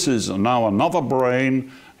 this is now another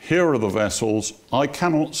brain, here are the vessels. I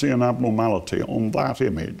cannot see an abnormality on that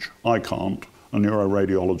image. I can't, a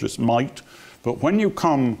neuroradiologist might, but when you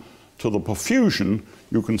come to the perfusion,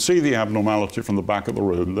 you can see the abnormality from the back of the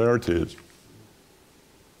room. There it is.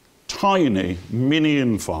 Tiny mini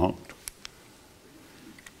infarct.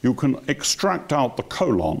 You can extract out the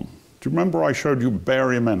colon. Do you remember I showed you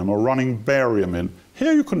barium enema, running barium in?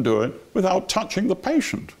 Here you can do it without touching the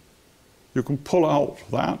patient. You can pull out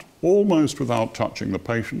that almost without touching the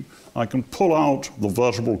patient. I can pull out the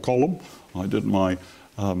vertebral column. I did my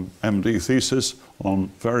MD thesis on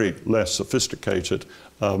very less sophisticated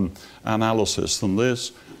analysis than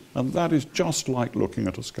this, and that is just like looking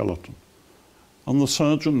at a skeleton. And the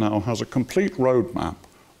surgeon now has a complete roadmap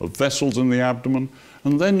of vessels in the abdomen,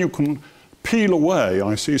 and then you can peel away.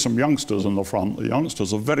 I see some youngsters in the front. The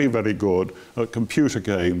youngsters are very, very good at computer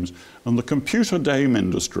games, and the computer game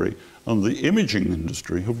industry and the imaging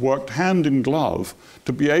industry have worked hand in glove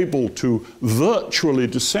to be able to virtually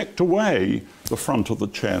dissect away the front of the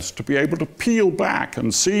chest, to be able to peel back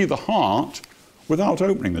and see the heart without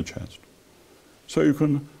opening the chest. So you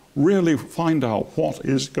can really find out what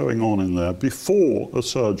is going on in there before a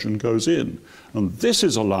surgeon goes in. And this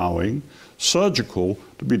is allowing surgical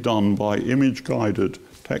to be done by image-guided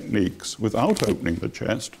techniques without opening the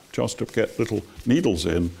chest, just to get little needles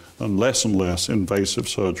in and less invasive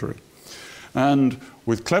surgery. And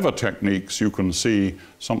with clever techniques, you can see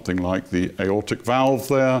something like the aortic valve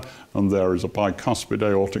there, and there is a bicuspid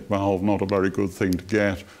aortic valve, not a very good thing to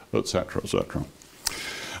get, etc., etc.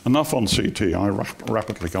 Enough on CT.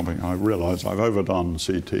 Rapidly coming. I realise I've overdone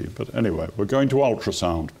CT, but anyway, we're going to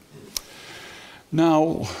ultrasound.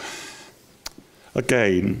 Now,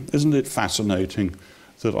 again, isn't it fascinating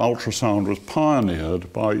that ultrasound was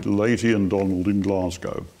pioneered by Leahy and Donald in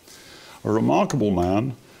Glasgow? A remarkable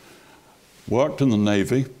man, worked in the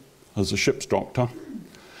Navy as a ship's doctor,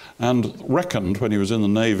 and reckoned when he was in the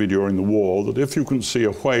Navy during the war that if you can see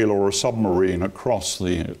a whale or a submarine across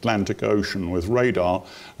the Atlantic Ocean with radar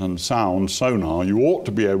and sound sonar, you ought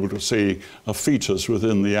to be able to see a fetus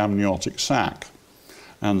within the amniotic sac.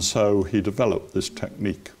 And so he developed this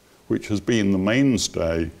technique, which has been the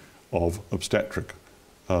mainstay of obstetric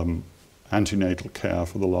antenatal care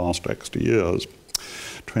for the last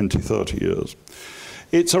 20, 30 years.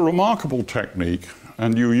 It's a remarkable technique,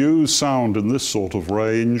 and you use sound in this sort of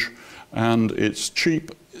range, and it's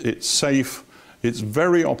cheap, it's safe, it's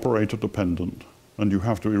very operator dependent, and you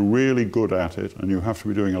have to be really good at it, and you have to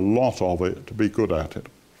be doing a lot of it to be good at it.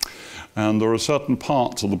 And there are certain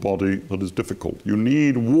parts of the body that is difficult. You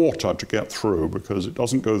need water to get through because it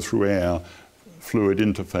doesn't go through air, fluid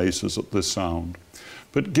interfaces at this sound.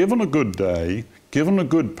 But given a good day, given a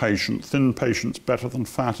good patient, thin patients better than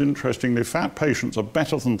fat. Interestingly, fat patients are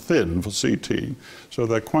better than thin for CT, so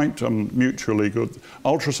they're quite mutually good.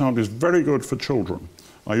 Ultrasound is very good for children.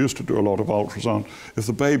 I used to do a lot of ultrasound. If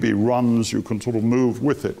the baby runs, you can sort of move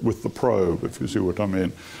with it, with the probe, if you see what I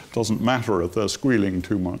mean. It doesn't matter if they're squealing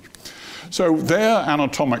too much. So there,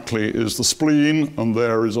 anatomically, is the spleen, and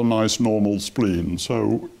there is a nice normal spleen.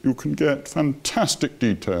 So you can get fantastic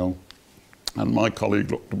detail. And my colleague,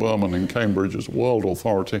 Dr. Berman in Cambridge, is a world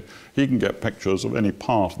authority. He can get pictures of any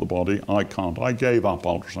part of the body. I can't. I gave up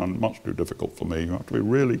ultrasound. Much too difficult for me. You have to be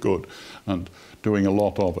really good and doing a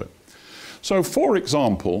lot of it. So, for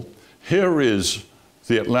example, here is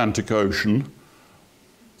the Atlantic Ocean,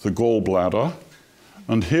 the gallbladder,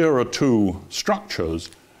 and here are two structures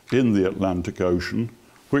in the Atlantic Ocean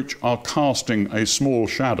which are casting a small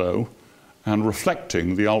shadow and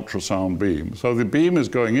reflecting the ultrasound beam. So the beam is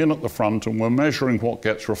going in at the front and we're measuring what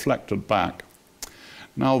gets reflected back.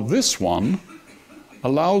 Now this one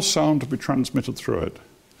allows sound to be transmitted through it,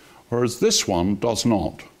 whereas this one does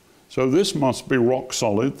not. So this must be rock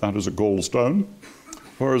solid, that is a gallstone,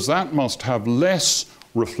 whereas that must have less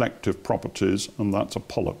reflective properties, and that's a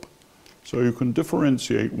polyp. So you can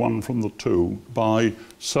differentiate one from the two by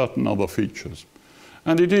certain other features.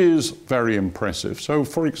 And it is very impressive. So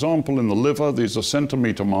for example, in the liver, these are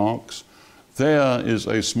centimeter marks. There is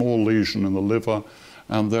a small lesion in the liver,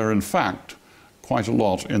 and there in fact quite a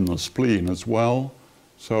lot in the spleen as well.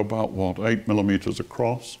 So about, what, 8 millimeters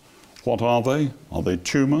across. What are they? Are they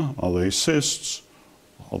tumor? Are they cysts?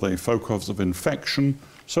 Are they foci of infection?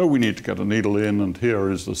 So we need to get a needle in, and here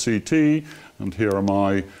is the CT, and here am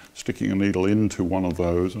I sticking a needle into one of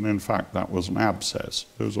those, and in fact that was an abscess.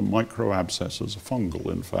 Those are micro-abscesses, a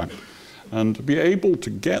fungal in fact. And to be able to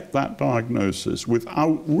get that diagnosis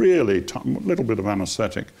without really a little bit of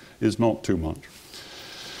anaesthetic is not too much.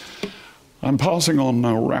 I'm passing on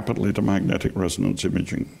now rapidly to magnetic resonance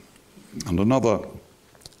imaging. And another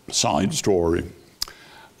side story.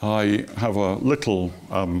 I have a little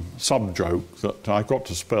sub-joke that I've got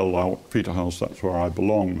to spell out, Peterhouse, that's where I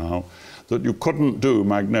belong now, that you couldn't do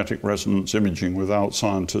magnetic resonance imaging without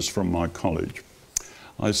scientists from my college.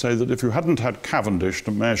 I say that if you hadn't had Cavendish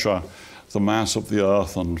to measure the mass of the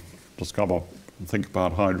Earth and discover and think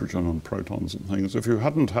about hydrogen and protons and things, if you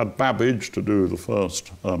hadn't had Babbage to do the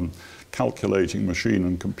first calculating machine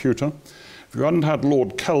and computer, if you hadn't had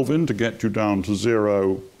Lord Kelvin to get you down to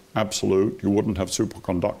zero absolute, you wouldn't have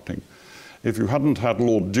superconducting. If you hadn't had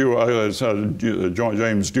Lord James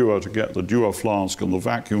Dewar to get the Dewar flask and the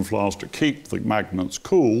vacuum flask to keep the magnets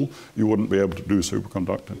cool, you wouldn't be able to do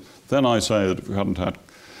superconducting. Then I say that if you hadn't had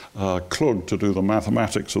Klug to do the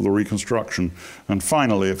mathematics of the reconstruction, and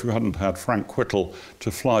finally, if you hadn't had Frank Whittle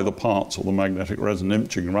to fly the parts of the magnetic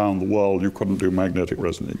resonance imaging around the world, you couldn't do magnetic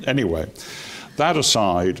resonance. Anyway, that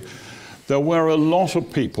aside, there were a lot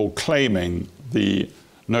of people claiming the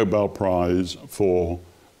Nobel Prize for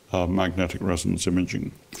magnetic resonance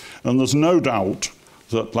imaging. And there's no doubt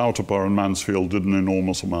that Lauterbach and Mansfield did an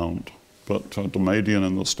enormous amount. But Domadian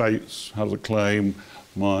in the States has a claim.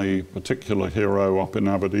 My particular hero up in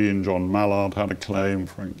Aberdeen, John Mallard, had a claim.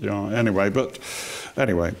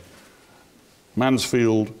 Anyway,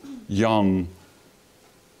 Mansfield, Young,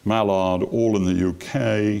 Mallard, all in the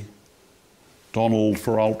UK. Donald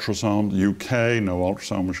for ultrasound, UK, no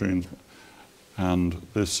ultrasound machines. And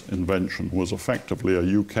this invention was effectively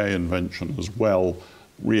a UK invention as well,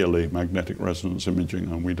 really, magnetic resonance imaging,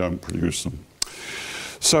 and we don't produce them.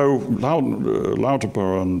 So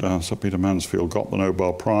Lauterbach and Sir Peter Mansfield got the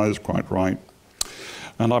Nobel Prize, quite right.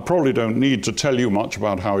 And I probably don't need to tell you much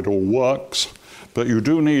about how it all works, but you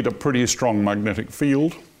do need a pretty strong magnetic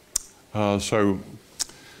field. So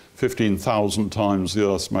 15,000 times the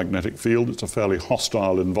Earth's magnetic field. It's a fairly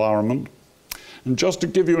hostile environment. And just to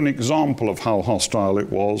give you an example of how hostile it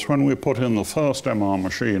was, when we put in the first MR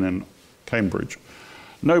machine in Cambridge,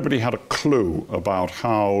 nobody had a clue about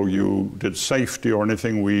how you did safety or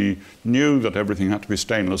anything. We knew that everything had to be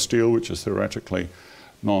stainless steel, which is theoretically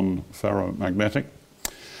non-ferromagnetic.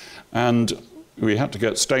 And we had to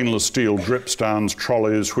get stainless steel drip stands,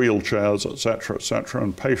 trolleys, wheelchairs, etc.,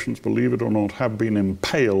 and patients, believe it or not, have been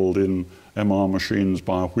impaled in MR machines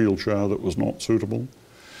by a wheelchair that was not suitable.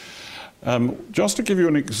 Just to give you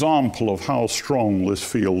an example of how strong this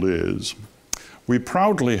field is, we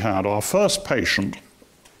proudly had our first patient,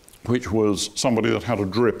 which was somebody that had a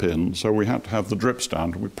drip in, so we had to have the drip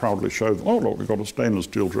stand. We proudly showed them, oh look, we've got a stainless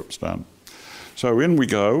steel drip stand. So in we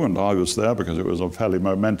go, and I was there because it was a fairly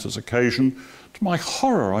momentous occasion. To my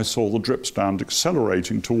horror, I saw the drip stand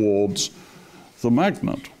accelerating towards the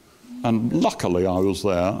magnet. And luckily I was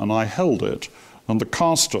there, and I held it. And the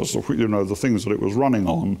casters, you know, the things that it was running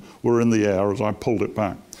on, were in the air as I pulled it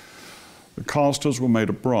back. The casters were made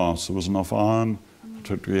of brass. There was enough iron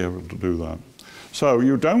to be able to do that. So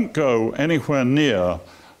you don't go anywhere near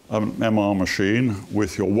an MR machine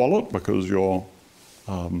with your wallet because your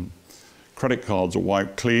credit cards are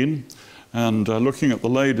wiped clean. And looking at the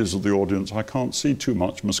ladies of the audience, I can't see too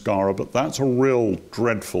much mascara, but that's a real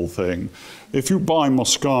dreadful thing. If you buy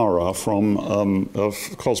mascara from a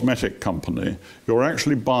cosmetic company, you're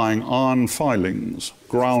actually buying iron filings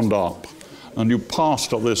ground up, and you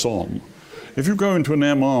plaster this on. If you go into an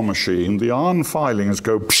MR machine, the iron filings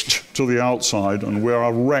go to the outside, and we're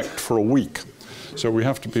wrecked for a week. So we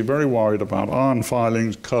have to be very worried about iron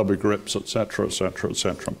filings, Kirby grips, etc., etc.,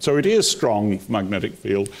 etc. So it is strong magnetic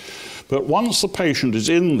field. But once the patient is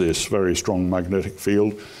in this very strong magnetic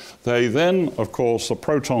field, They then, of course, the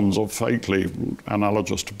protons are fatally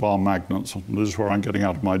analogous to bar magnets. This is where I'm getting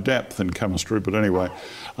out of my depth in chemistry, but anyway,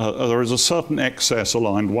 there is a certain excess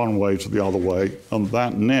aligned one way to the other way, and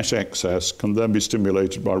that net excess can then be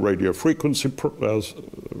stimulated by radio frequency,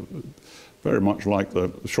 very much like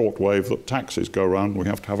the short wave that taxis go around. We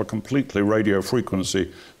have to have a completely radio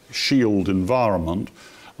frequency shield environment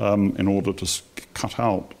in order to cut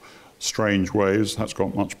out strange waves. That's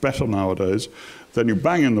got much better nowadays. Then you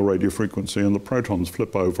bang in the radio frequency and the protons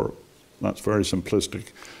flip over. That's very simplistic.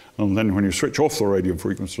 And then when you switch off the radio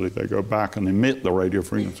frequency, they go back and emit the radio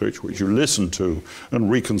frequency, which you listen to,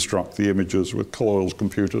 and reconstruct the images with Coyle's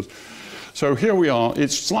computers. So here we are.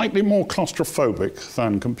 It's slightly more claustrophobic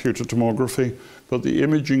than computer tomography, but the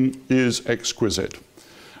imaging is exquisite.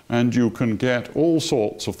 And you can get all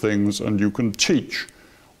sorts of things, and you can teach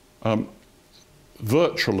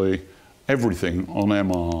virtually everything on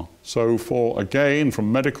MR. So again,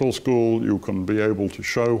 from medical school, you can be able to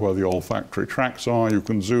show where the olfactory tracts are. You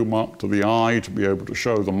can zoom up to the eye to be able to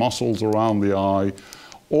show the muscles around the eye,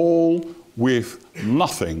 all with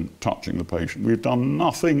nothing touching the patient. We've done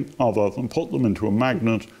nothing other than put them into a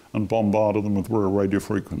magnet and bombarded them with radio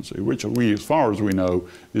frequency, which as far as we know,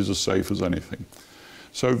 is as safe as anything.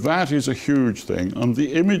 So that is a huge thing, and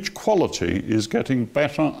the image quality is getting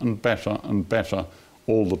better and better and better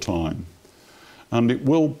all the time. And it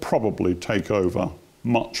will probably take over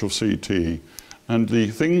much of CT. And the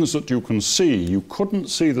things that you can see, you couldn't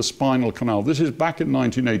see the spinal canal. This is back in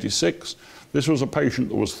 1986. This was a patient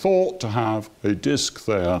that was thought to have a disc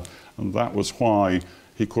there, and that was why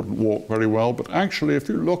he couldn't walk very well. But actually, if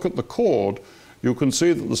you look at the cord, you can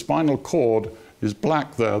see that the spinal cord is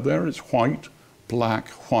black there. There it's white, black,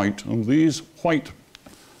 white, and these white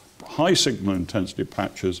high signal intensity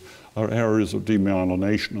patches are areas of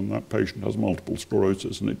demyelination, and that patient has multiple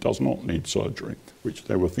sclerosis and it does not need surgery, which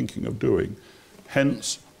they were thinking of doing.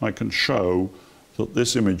 Hence, I can show that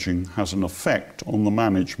this imaging has an effect on the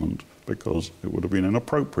management, because it would have been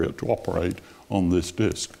inappropriate to operate on this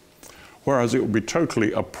disc. Whereas it would be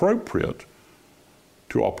totally appropriate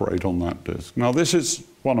to operate on that disc. Now, this is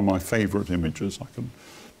one of my favorite images. I can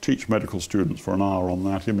teach medical students for an hour on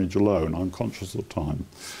that image alone. I'm conscious of the time.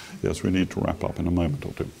 Yes, we need to wrap up in a moment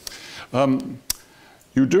or two.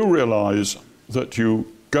 You do realize that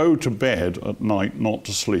you go to bed at night not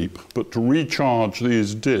to sleep, but to recharge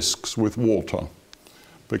these discs with water,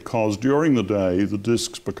 because during the day the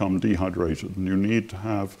discs become dehydrated and you need to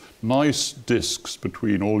have nice discs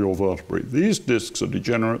between all your vertebrae. These discs are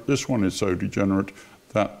degenerate. This one is so degenerate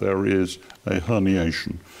that there is a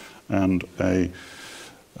herniation and a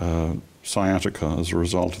sciatica as a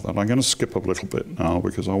result of that. I'm going to skip a little bit now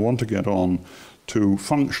because I want to get on to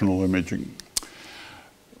functional imaging.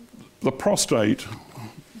 The prostate,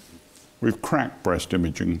 we've cracked breast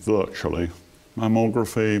imaging virtually.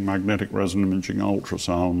 Mammography, magnetic resonance imaging,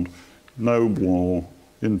 ultrasound, no more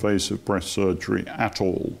invasive breast surgery at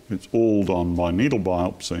all. It's all done by needle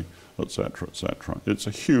biopsy, etc., etc. It's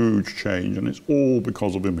a huge change, and it's all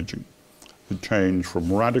because of imaging. The change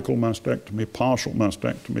from radical mastectomy, partial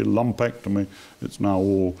mastectomy, lumpectomy, it's now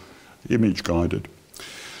all image-guided.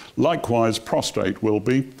 Likewise, prostate will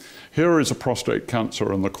be. Here is a prostate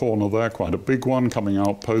cancer in the corner there, quite a big one coming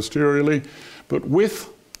out posteriorly. But with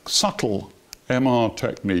subtle MR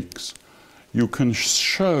techniques, you can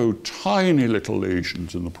show tiny little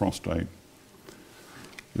lesions in the prostate.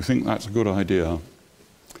 You think that's a good idea?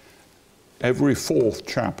 Every fourth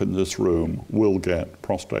chap in this room will get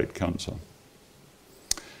prostate cancer.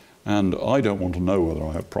 And I don't want to know whether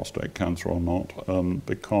I have prostate cancer or not,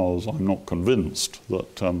 because I'm not convinced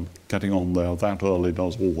that getting on there that early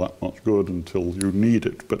does all that much good until you need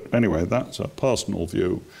it. But anyway, that's a personal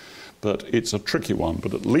view. But it's a tricky one.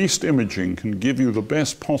 But at least imaging can give you the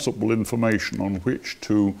best possible information on which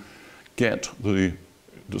to get the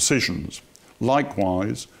decisions.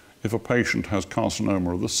 Likewise, if a patient has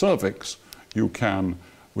carcinoma of the cervix, you can,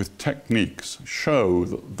 with techniques, show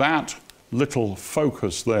that that little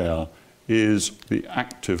focus there is the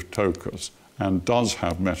active locus and does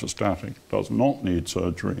have metastatic, does not need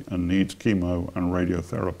surgery, and needs chemo and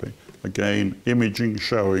radiotherapy. Again, imaging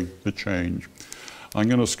showing the change. I'm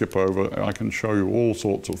going to skip over. I can show you all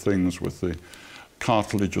sorts of things with the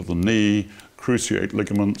cartilage of the knee, cruciate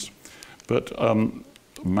ligaments, but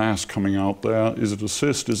mass coming out there. Is it a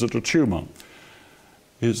cyst? Is it a tumour?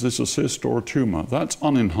 Is this a cyst or a tumour? That's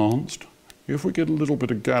unenhanced. If we get a little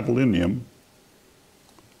bit of gadolinium,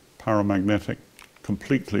 paramagnetic,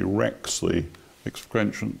 completely wrecks the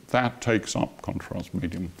excretion, that takes up contrast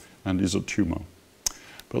medium and is a tumour.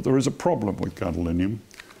 But there is a problem with gadolinium.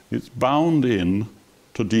 It's bound in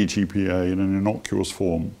to DTPA in an innocuous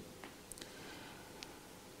form.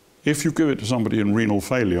 If you give it to somebody in renal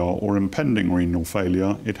failure or impending renal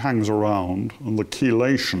failure, it hangs around and the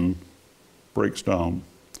chelation breaks down.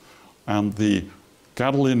 And the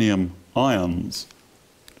gadolinium ions,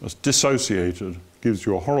 as dissociated, gives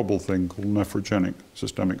you a horrible thing called nephrogenic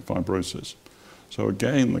systemic fibrosis. So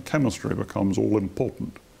again, the chemistry becomes all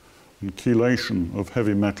important. And chelation of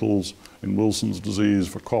heavy metals in Wilson's disease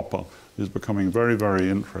for copper is becoming very, very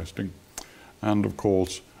interesting. And of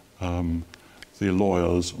course, the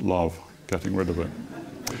lawyers love getting rid of it.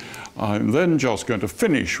 I'm then just going to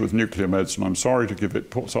finish with nuclear medicine. I'm sorry to give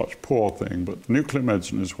it such poor thing, but nuclear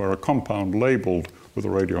medicine is where a compound labeled with a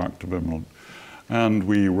radioactive element, and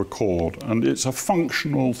we record. And it's a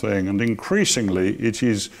functional thing, and increasingly it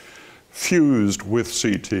is fused with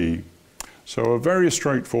CT. So a very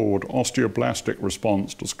straightforward osteoblastic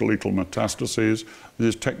response to skeletal metastases.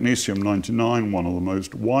 This is technetium-99, one of the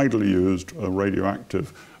most widely used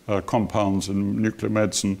radioactive compounds in nuclear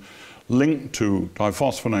medicine, linked to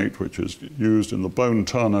diphosphonate, which is used in the bone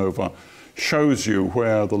turnover, shows you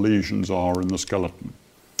where the lesions are in the skeleton.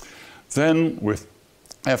 Then with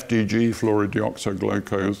FDG,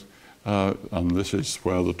 fluorodeoxyglucose, and this is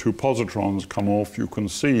where the two positrons come off, you can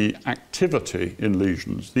see activity in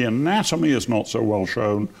lesions. The anatomy is not so well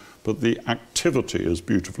shown, but the activity is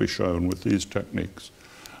beautifully shown with these techniques.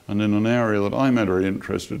 And in an area that I'm very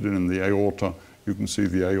interested in the aorta, you can see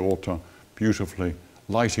the aorta beautifully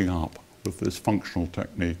lighting up with this functional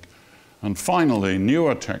technique. And finally,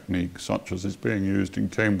 newer techniques, such as is being used in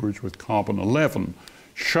Cambridge with carbon-11,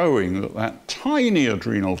 showing that that tiny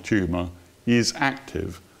adrenal tumour is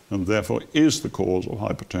active and therefore is the cause of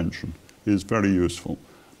hypertension, is very useful.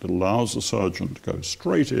 It allows the surgeon to go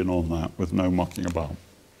straight in on that with no mucking about.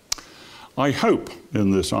 I hope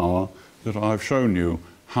in this hour that I've shown you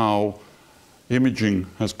how imaging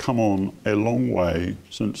has come on a long way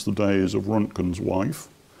since the days of Roentgen's wife.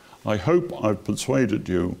 I hope I've persuaded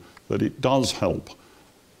you that it does help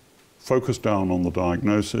focus down on the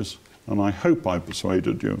diagnosis, and I hope I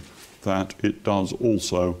persuaded you that it does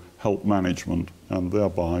also help management and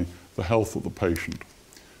thereby the health of the patient.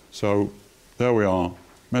 So there we are,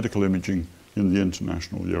 medical imaging in the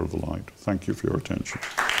International Year of the Light. Thank you for your attention.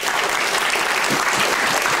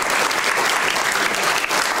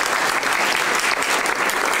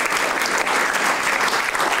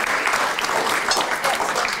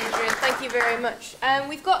 Much.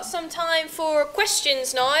 We've got some time for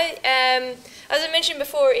questions now. As I mentioned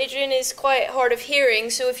before, Adrian is quite hard of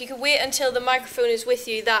hearing, so if you could wait until the microphone is with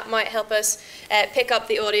you, that might help us pick up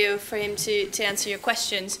the audio for him to answer your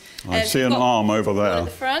questions. I see an arm over there. At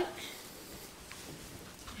the front.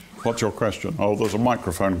 What's your question? Oh, there's a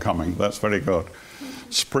microphone coming. That's very good.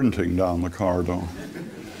 Sprinting down the corridor.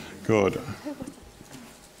 Good.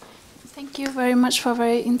 Thank you very much for a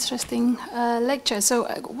very interesting lecture. So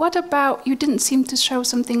what about, you didn't seem to show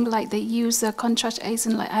something like they use a contrast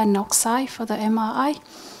agent like iron oxide for the MRI.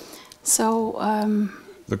 So...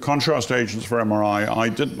 the contrast agents for MRI,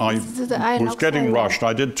 I was getting rushed.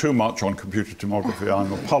 I did too much on computer tomography. I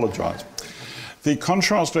apologize. The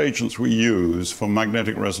contrast agents we use for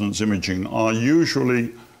magnetic resonance imaging are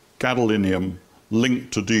usually gadolinium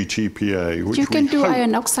linked to DTPA, which you can do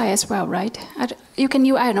iron oxide as well, right? You can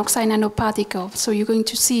use iron oxide nanoparticle, so you're going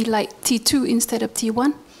to see like T2 instead of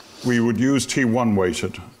T1? We would use T1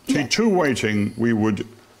 weighted. Yeah. T2 weighting, we're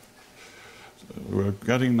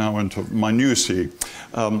getting now into minutiae.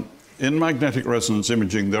 In magnetic resonance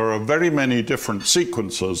imaging, there are very many different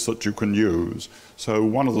sequences that you can use. So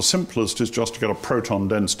one of the simplest is just to get a proton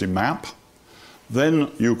density map.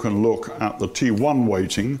 Then you can look at the T1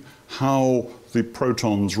 weighting, how the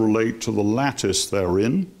protons relate to the lattice they're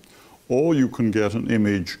in, or you can get an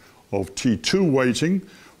image of T2 weighting,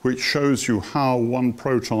 which shows you how one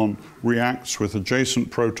proton reacts with adjacent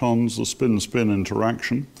protons, the spin-spin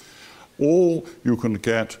interaction, or you can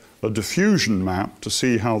get a diffusion map to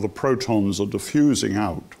see how the protons are diffusing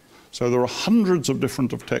out. So there are hundreds of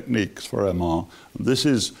different techniques for MR. This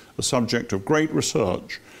is a subject of great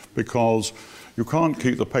research because you can't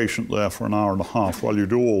keep the patient there for an hour and a half while you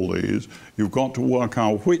do all these. You've got to work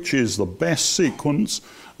out which is the best sequence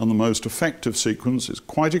and the most effective sequence. It's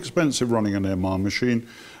quite expensive running an MR machine.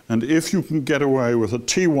 And if you can get away with a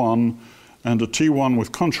T1 and a T1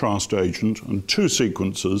 with contrast agent and two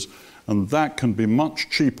sequences, and that can be much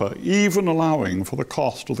cheaper, even allowing for the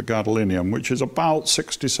cost of the gadolinium, which is about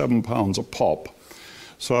 £67 a pop.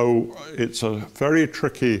 So it's a very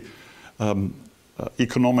tricky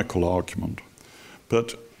economical argument.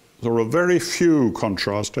 But there are very few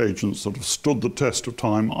contrast agents that have stood the test of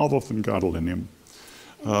time other than gadolinium.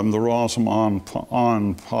 There are some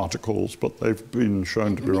iron particles, but they've been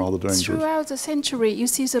shown to be rather dangerous. Throughout the century, you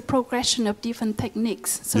see the progression of different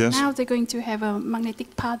techniques. So yes. now they're going to have a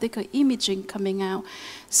magnetic particle imaging coming out.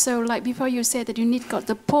 So like before you said that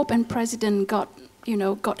the Pope and President got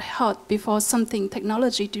hurt before something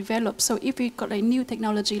technology developed. So if we got a new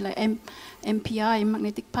technology like MPI,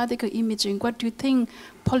 magnetic particle imaging, what do you think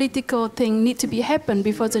political thing need to be happen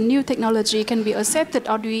before the new technology can be accepted,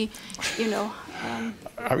 or do we,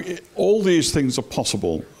 I mean, all these things are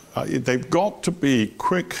possible. They've got to be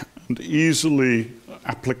quick and easily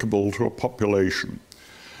applicable to a population.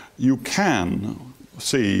 You can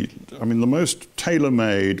see, I mean, the most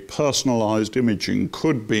tailor-made, personalized imaging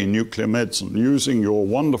could be nuclear medicine, using your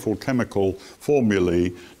wonderful chemical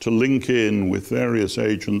formulae to link in with various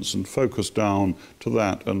agents and focus down to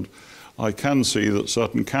that. And I can see that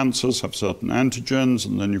certain cancers have certain antigens,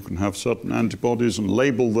 and then you can have certain antibodies and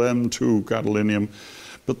label them to gadolinium.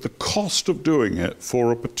 But the cost of doing it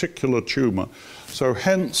for a particular tumor, so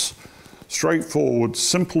hence straightforward,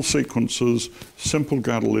 simple sequences, simple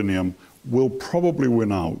gadolinium, will probably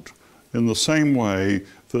win out in the same way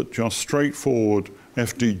that just straightforward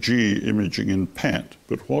FDG imaging in PET.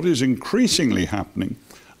 But what is increasingly happening,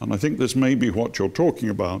 and I think this may be what you're talking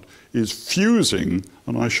about, is fusing,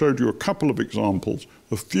 and I showed you a couple of examples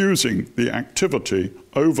of fusing the activity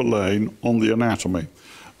overlain on the anatomy.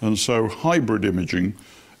 And so hybrid imaging,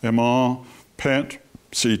 MR, PET,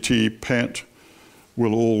 CT, PET,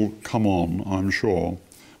 will all come on, I'm sure.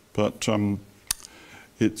 But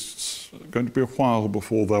it's going to be a while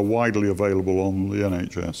before they're widely available on the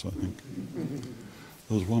NHS, I think.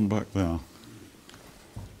 There's one back there.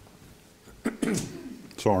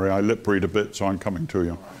 Sorry, I lip read a bit, so I'm coming to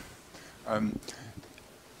you.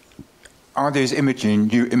 Are these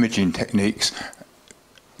new imaging techniques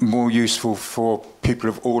more useful for people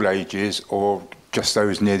of all ages or just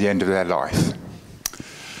those near the end of their life?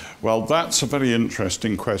 Well, that's a very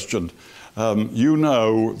interesting question. You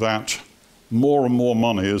know that more and more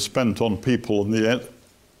money is spent on people in the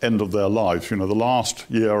end of their lives. You know, the last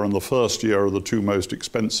year and the first year are the two most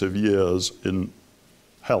expensive years in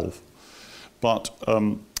health. But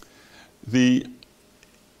the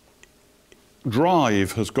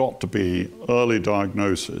drive has got to be early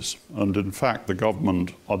diagnosis, and in fact the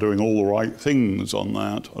government are doing all the right things on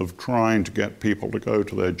that, of trying to get people to go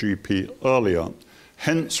to their GP earlier.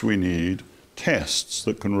 Hence we need tests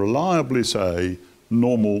that can reliably say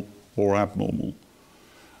normal or abnormal,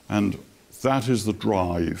 and that is the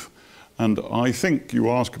drive. And I think you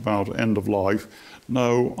ask about end of life.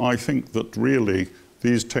 No, I think that really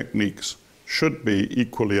these techniques should be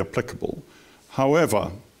equally applicable.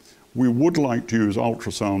 However, we would like to use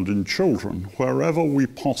ultrasound in children wherever we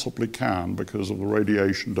possibly can because of the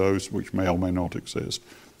radiation dose, which may or may not exist.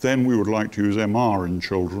 Then we would like to use MR in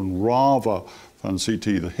children rather than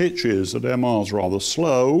CT. The hitch is that MR is rather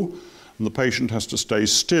slow and the patient has to stay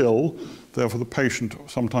still. Therefore, the patient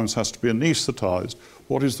sometimes has to be anaesthetized.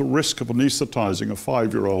 What is the risk of anaesthetizing a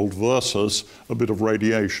 5-year-old versus a bit of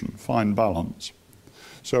radiation? Fine balance.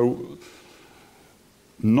 So,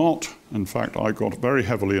 in fact, I got very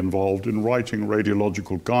heavily involved in writing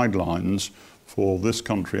radiological guidelines for this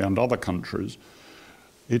country and other countries.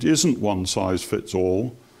 It isn't one size fits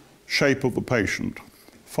all. Shape of the patient.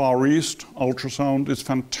 Far East, ultrasound is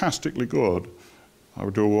fantastically good. I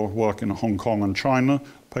would do work in Hong Kong and China.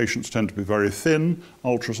 Patients tend to be very thin.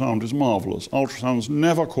 Ultrasound is marvelous. Ultrasound's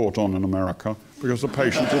never caught on in America because the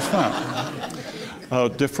patient is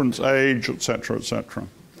fat. Different age, etc., etc.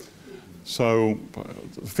 So,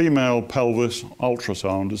 female pelvis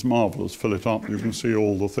ultrasound is marvelous. Fill it up, you can see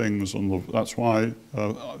all the things, and that's why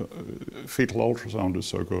fetal ultrasound is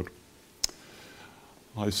so good.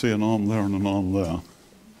 I see an arm there and an arm there.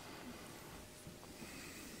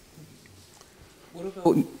 What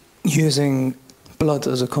about using blood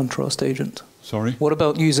as a contrast agent? Sorry? What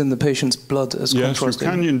about using the patient's blood as contrast agent? Yes, you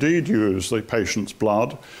can indeed use the patient's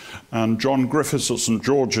blood. And John Griffiths at St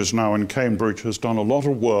George's now in Cambridge has done a lot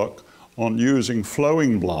of work on using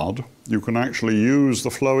flowing blood. You can actually use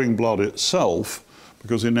the flowing blood itself,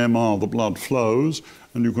 because in MR the blood flows,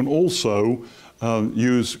 and you can also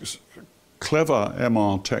use clever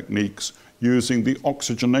MR techniques using the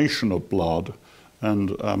oxygenation of blood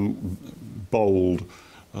and bold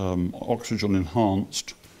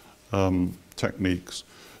oxygen-enhanced techniques.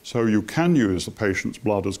 So you can use the patient's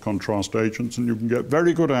blood as contrast agents, and you can get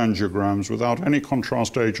very good angiograms without any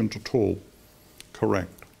contrast agent at all.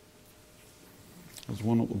 Correct. There's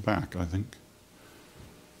one at the back, I think.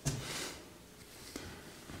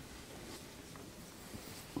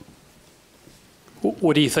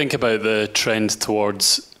 What do you think about the trend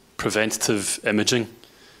towards preventative imaging?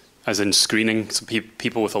 as in screening. So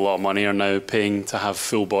people with a lot of money are now paying to have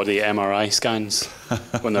full-body MRI scans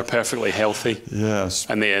when they're perfectly healthy. Yes.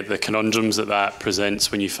 And the conundrums that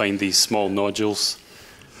presents when you find these small nodules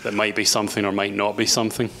that might be something or might not be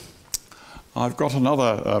something. I've got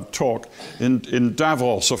another talk in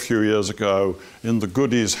Davos a few years ago, in the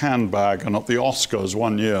goodies handbag, and at the Oscars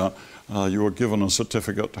one year, you were given a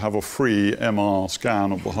certificate to have a free MR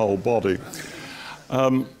scan of the whole body.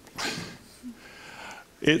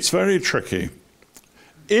 It's very tricky.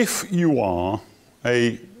 If you are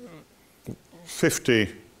a 50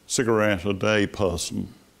 cigarette a day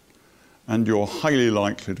person and you're highly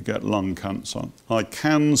likely to get lung cancer, I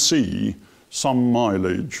can see some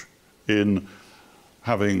mileage in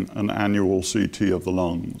having an annual CT of the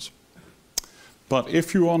lungs. But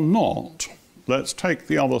if you are not, let's take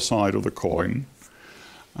the other side of the coin,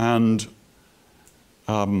 and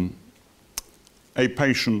a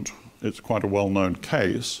patient, it's quite a well-known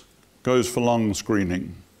case, goes for lung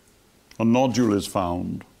screening. A nodule is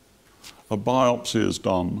found, a biopsy is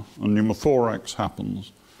done, a pneumothorax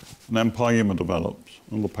happens, an empyema develops,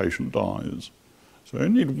 and the patient dies. So you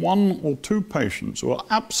need 1 or 2 patients who are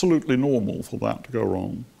absolutely normal for that to go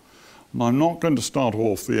wrong. And I'm not going to start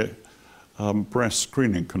off the breast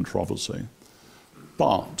screening controversy,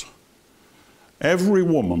 but every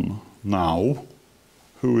woman now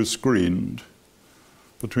who is screened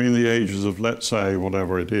between the ages of, let's say,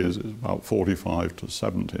 whatever it is about 45 to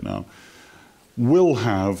 70 now, will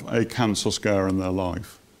have a cancer scare in their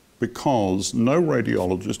life, because no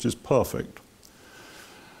radiologist is perfect.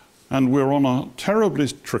 And we're on a terribly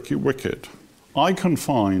tricky wicket. I can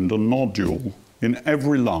find a nodule in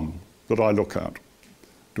every lung that I look at.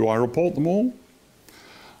 Do I report them all?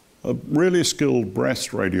 A really skilled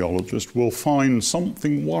breast radiologist will find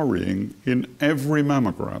something worrying in every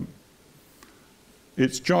mammogram.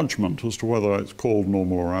 It's judgment as to whether it's called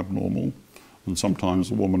normal or abnormal, and sometimes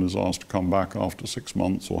the woman is asked to come back after 6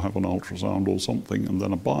 months or have an ultrasound or something, and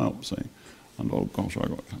then a biopsy. And oh gosh, I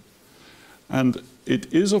got that. And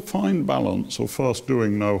it is a fine balance of first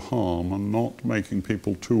doing no harm and not making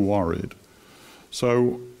people too worried.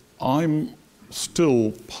 So I'm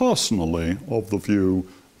still personally of the view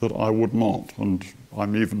that I would not, and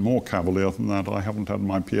I'm even more cavalier than that. I haven't had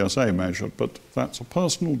my PSA measured, but that's a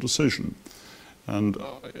personal decision. And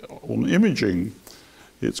on imaging,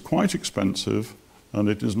 it's quite expensive, and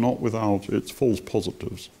it is not without its false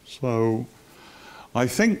positives. So I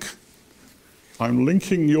think I'm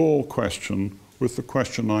linking your question with the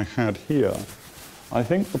question I had here. I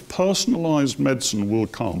think the personalized medicine will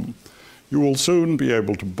come. You will soon be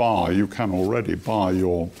able to buy, you can already buy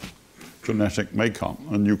your genetic makeup,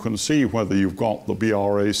 and you can see whether you've got the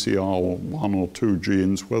BRCA1 or 2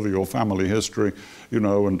 genes, whether your family history, you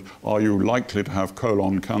know, and are you likely to have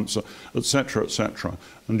colon cancer, etc., etc.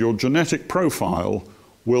 And your genetic profile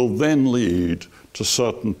will then lead to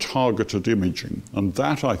certain targeted imaging, and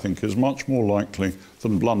that, I think, is much more likely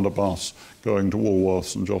than blunderbuss going to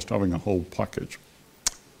Woolworths and just having a whole package.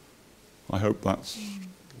 I hope that's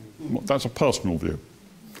a personal view.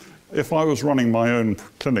 If I was running my own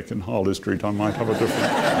clinic in Harley Street, I might have a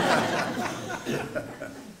different...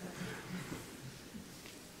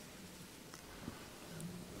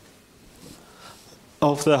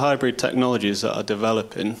 Of the hybrid technologies that are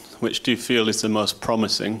developing, which do you feel is the most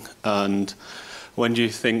promising, and when do you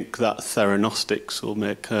think that theranostics will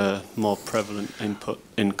make a more prevalent input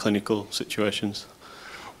in clinical situations?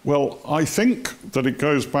 Well, I think that it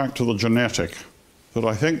goes back to the genetic, that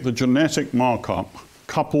I think the genetic markup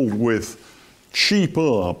coupled with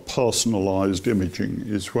cheaper personalized imaging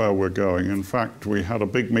is where we're going. In fact, we had a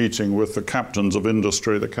big meeting with the captains of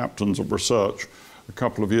industry, the captains of research, a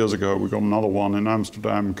couple of years ago. We've got another one in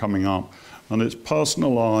Amsterdam coming up, and it's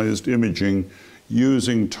personalized imaging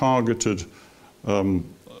using targeted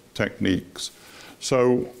techniques.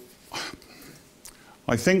 So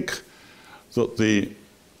I think that the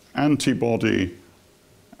antibody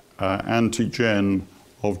antigen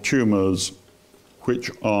of tumors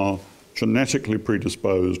which are genetically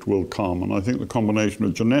predisposed will come, and I think the combination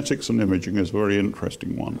of genetics and imaging is a very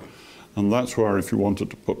interesting one, and that's where, if you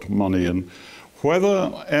wanted to put money in,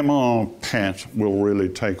 whether MR PET will really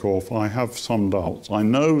take off, I have some doubts. I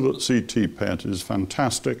know that CT PET is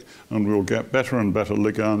fantastic, and we'll get better and better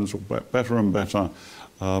ligands, we'll get better and better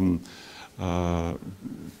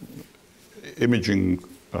imaging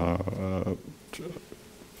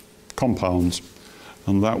compounds,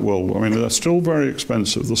 and that will, I mean, they're still very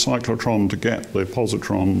expensive. The cyclotron to get the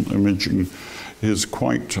positron imaging is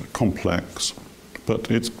quite complex, but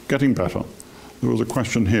it's getting better. There was a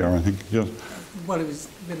question here, I think. Yes. Well, it was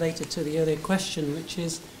related to the earlier question, which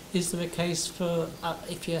is, Is there a case for,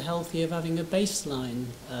 if you're healthy, of having a baseline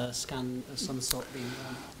scan of some sort being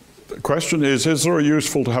done? The question is there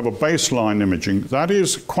useful to have a baseline imaging? That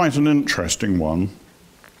is quite an interesting one.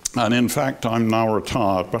 And in fact, I'm now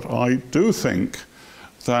retired, but I do think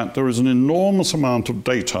that there is an enormous amount of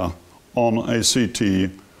data on a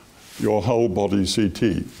CT, your whole body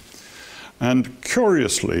CT. And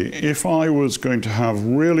curiously, if I was going to have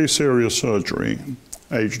really serious surgery,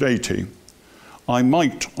 aged 80, I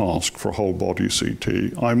might ask for a whole body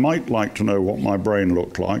CT. I might like to know what my brain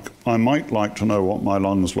looked like. I might like to know what my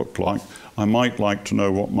lungs looked like. I might like to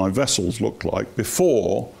know what my vessels looked like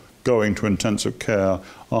before going to intensive care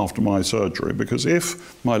after my surgery. Because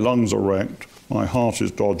if my lungs are wrecked, my heart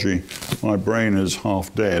is dodgy, my brain is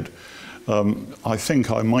half dead, I think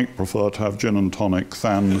I might prefer to have gin and tonic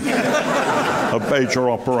than a major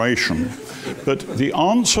operation. But the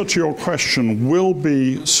answer to your question will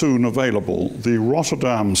be soon available. The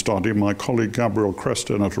Rotterdam study, my colleague Gabriel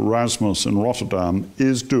Crestin at Erasmus in Rotterdam,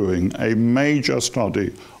 is doing a major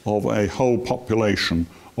study of a whole population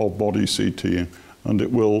of body CT, and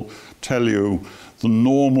it will tell you the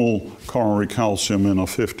normal coronary calcium in a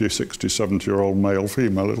 50, 60, 70-year-old male,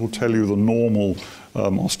 female. It will tell you the normal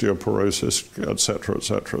osteoporosis, etc.,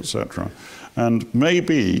 etc., etc. And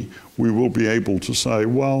maybe we will be able to say,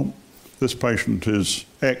 well, this patient is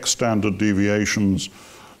X standard deviations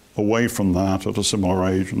away from that at a similar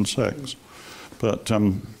age and sex. But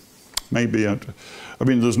maybe, I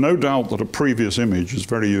mean, there's no doubt that a previous image is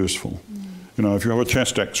very useful. You know, if you have a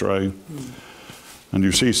chest X-ray and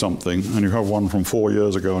you see something and you have one from 4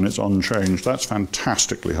 years ago and it's unchanged, that's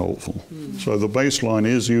fantastically helpful. So the baseline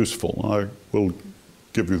is useful. I will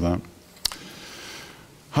give you that.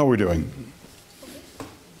 How are we doing?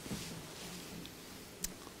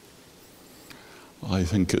 I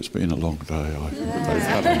think it's been a long day. I've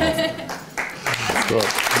had enough. But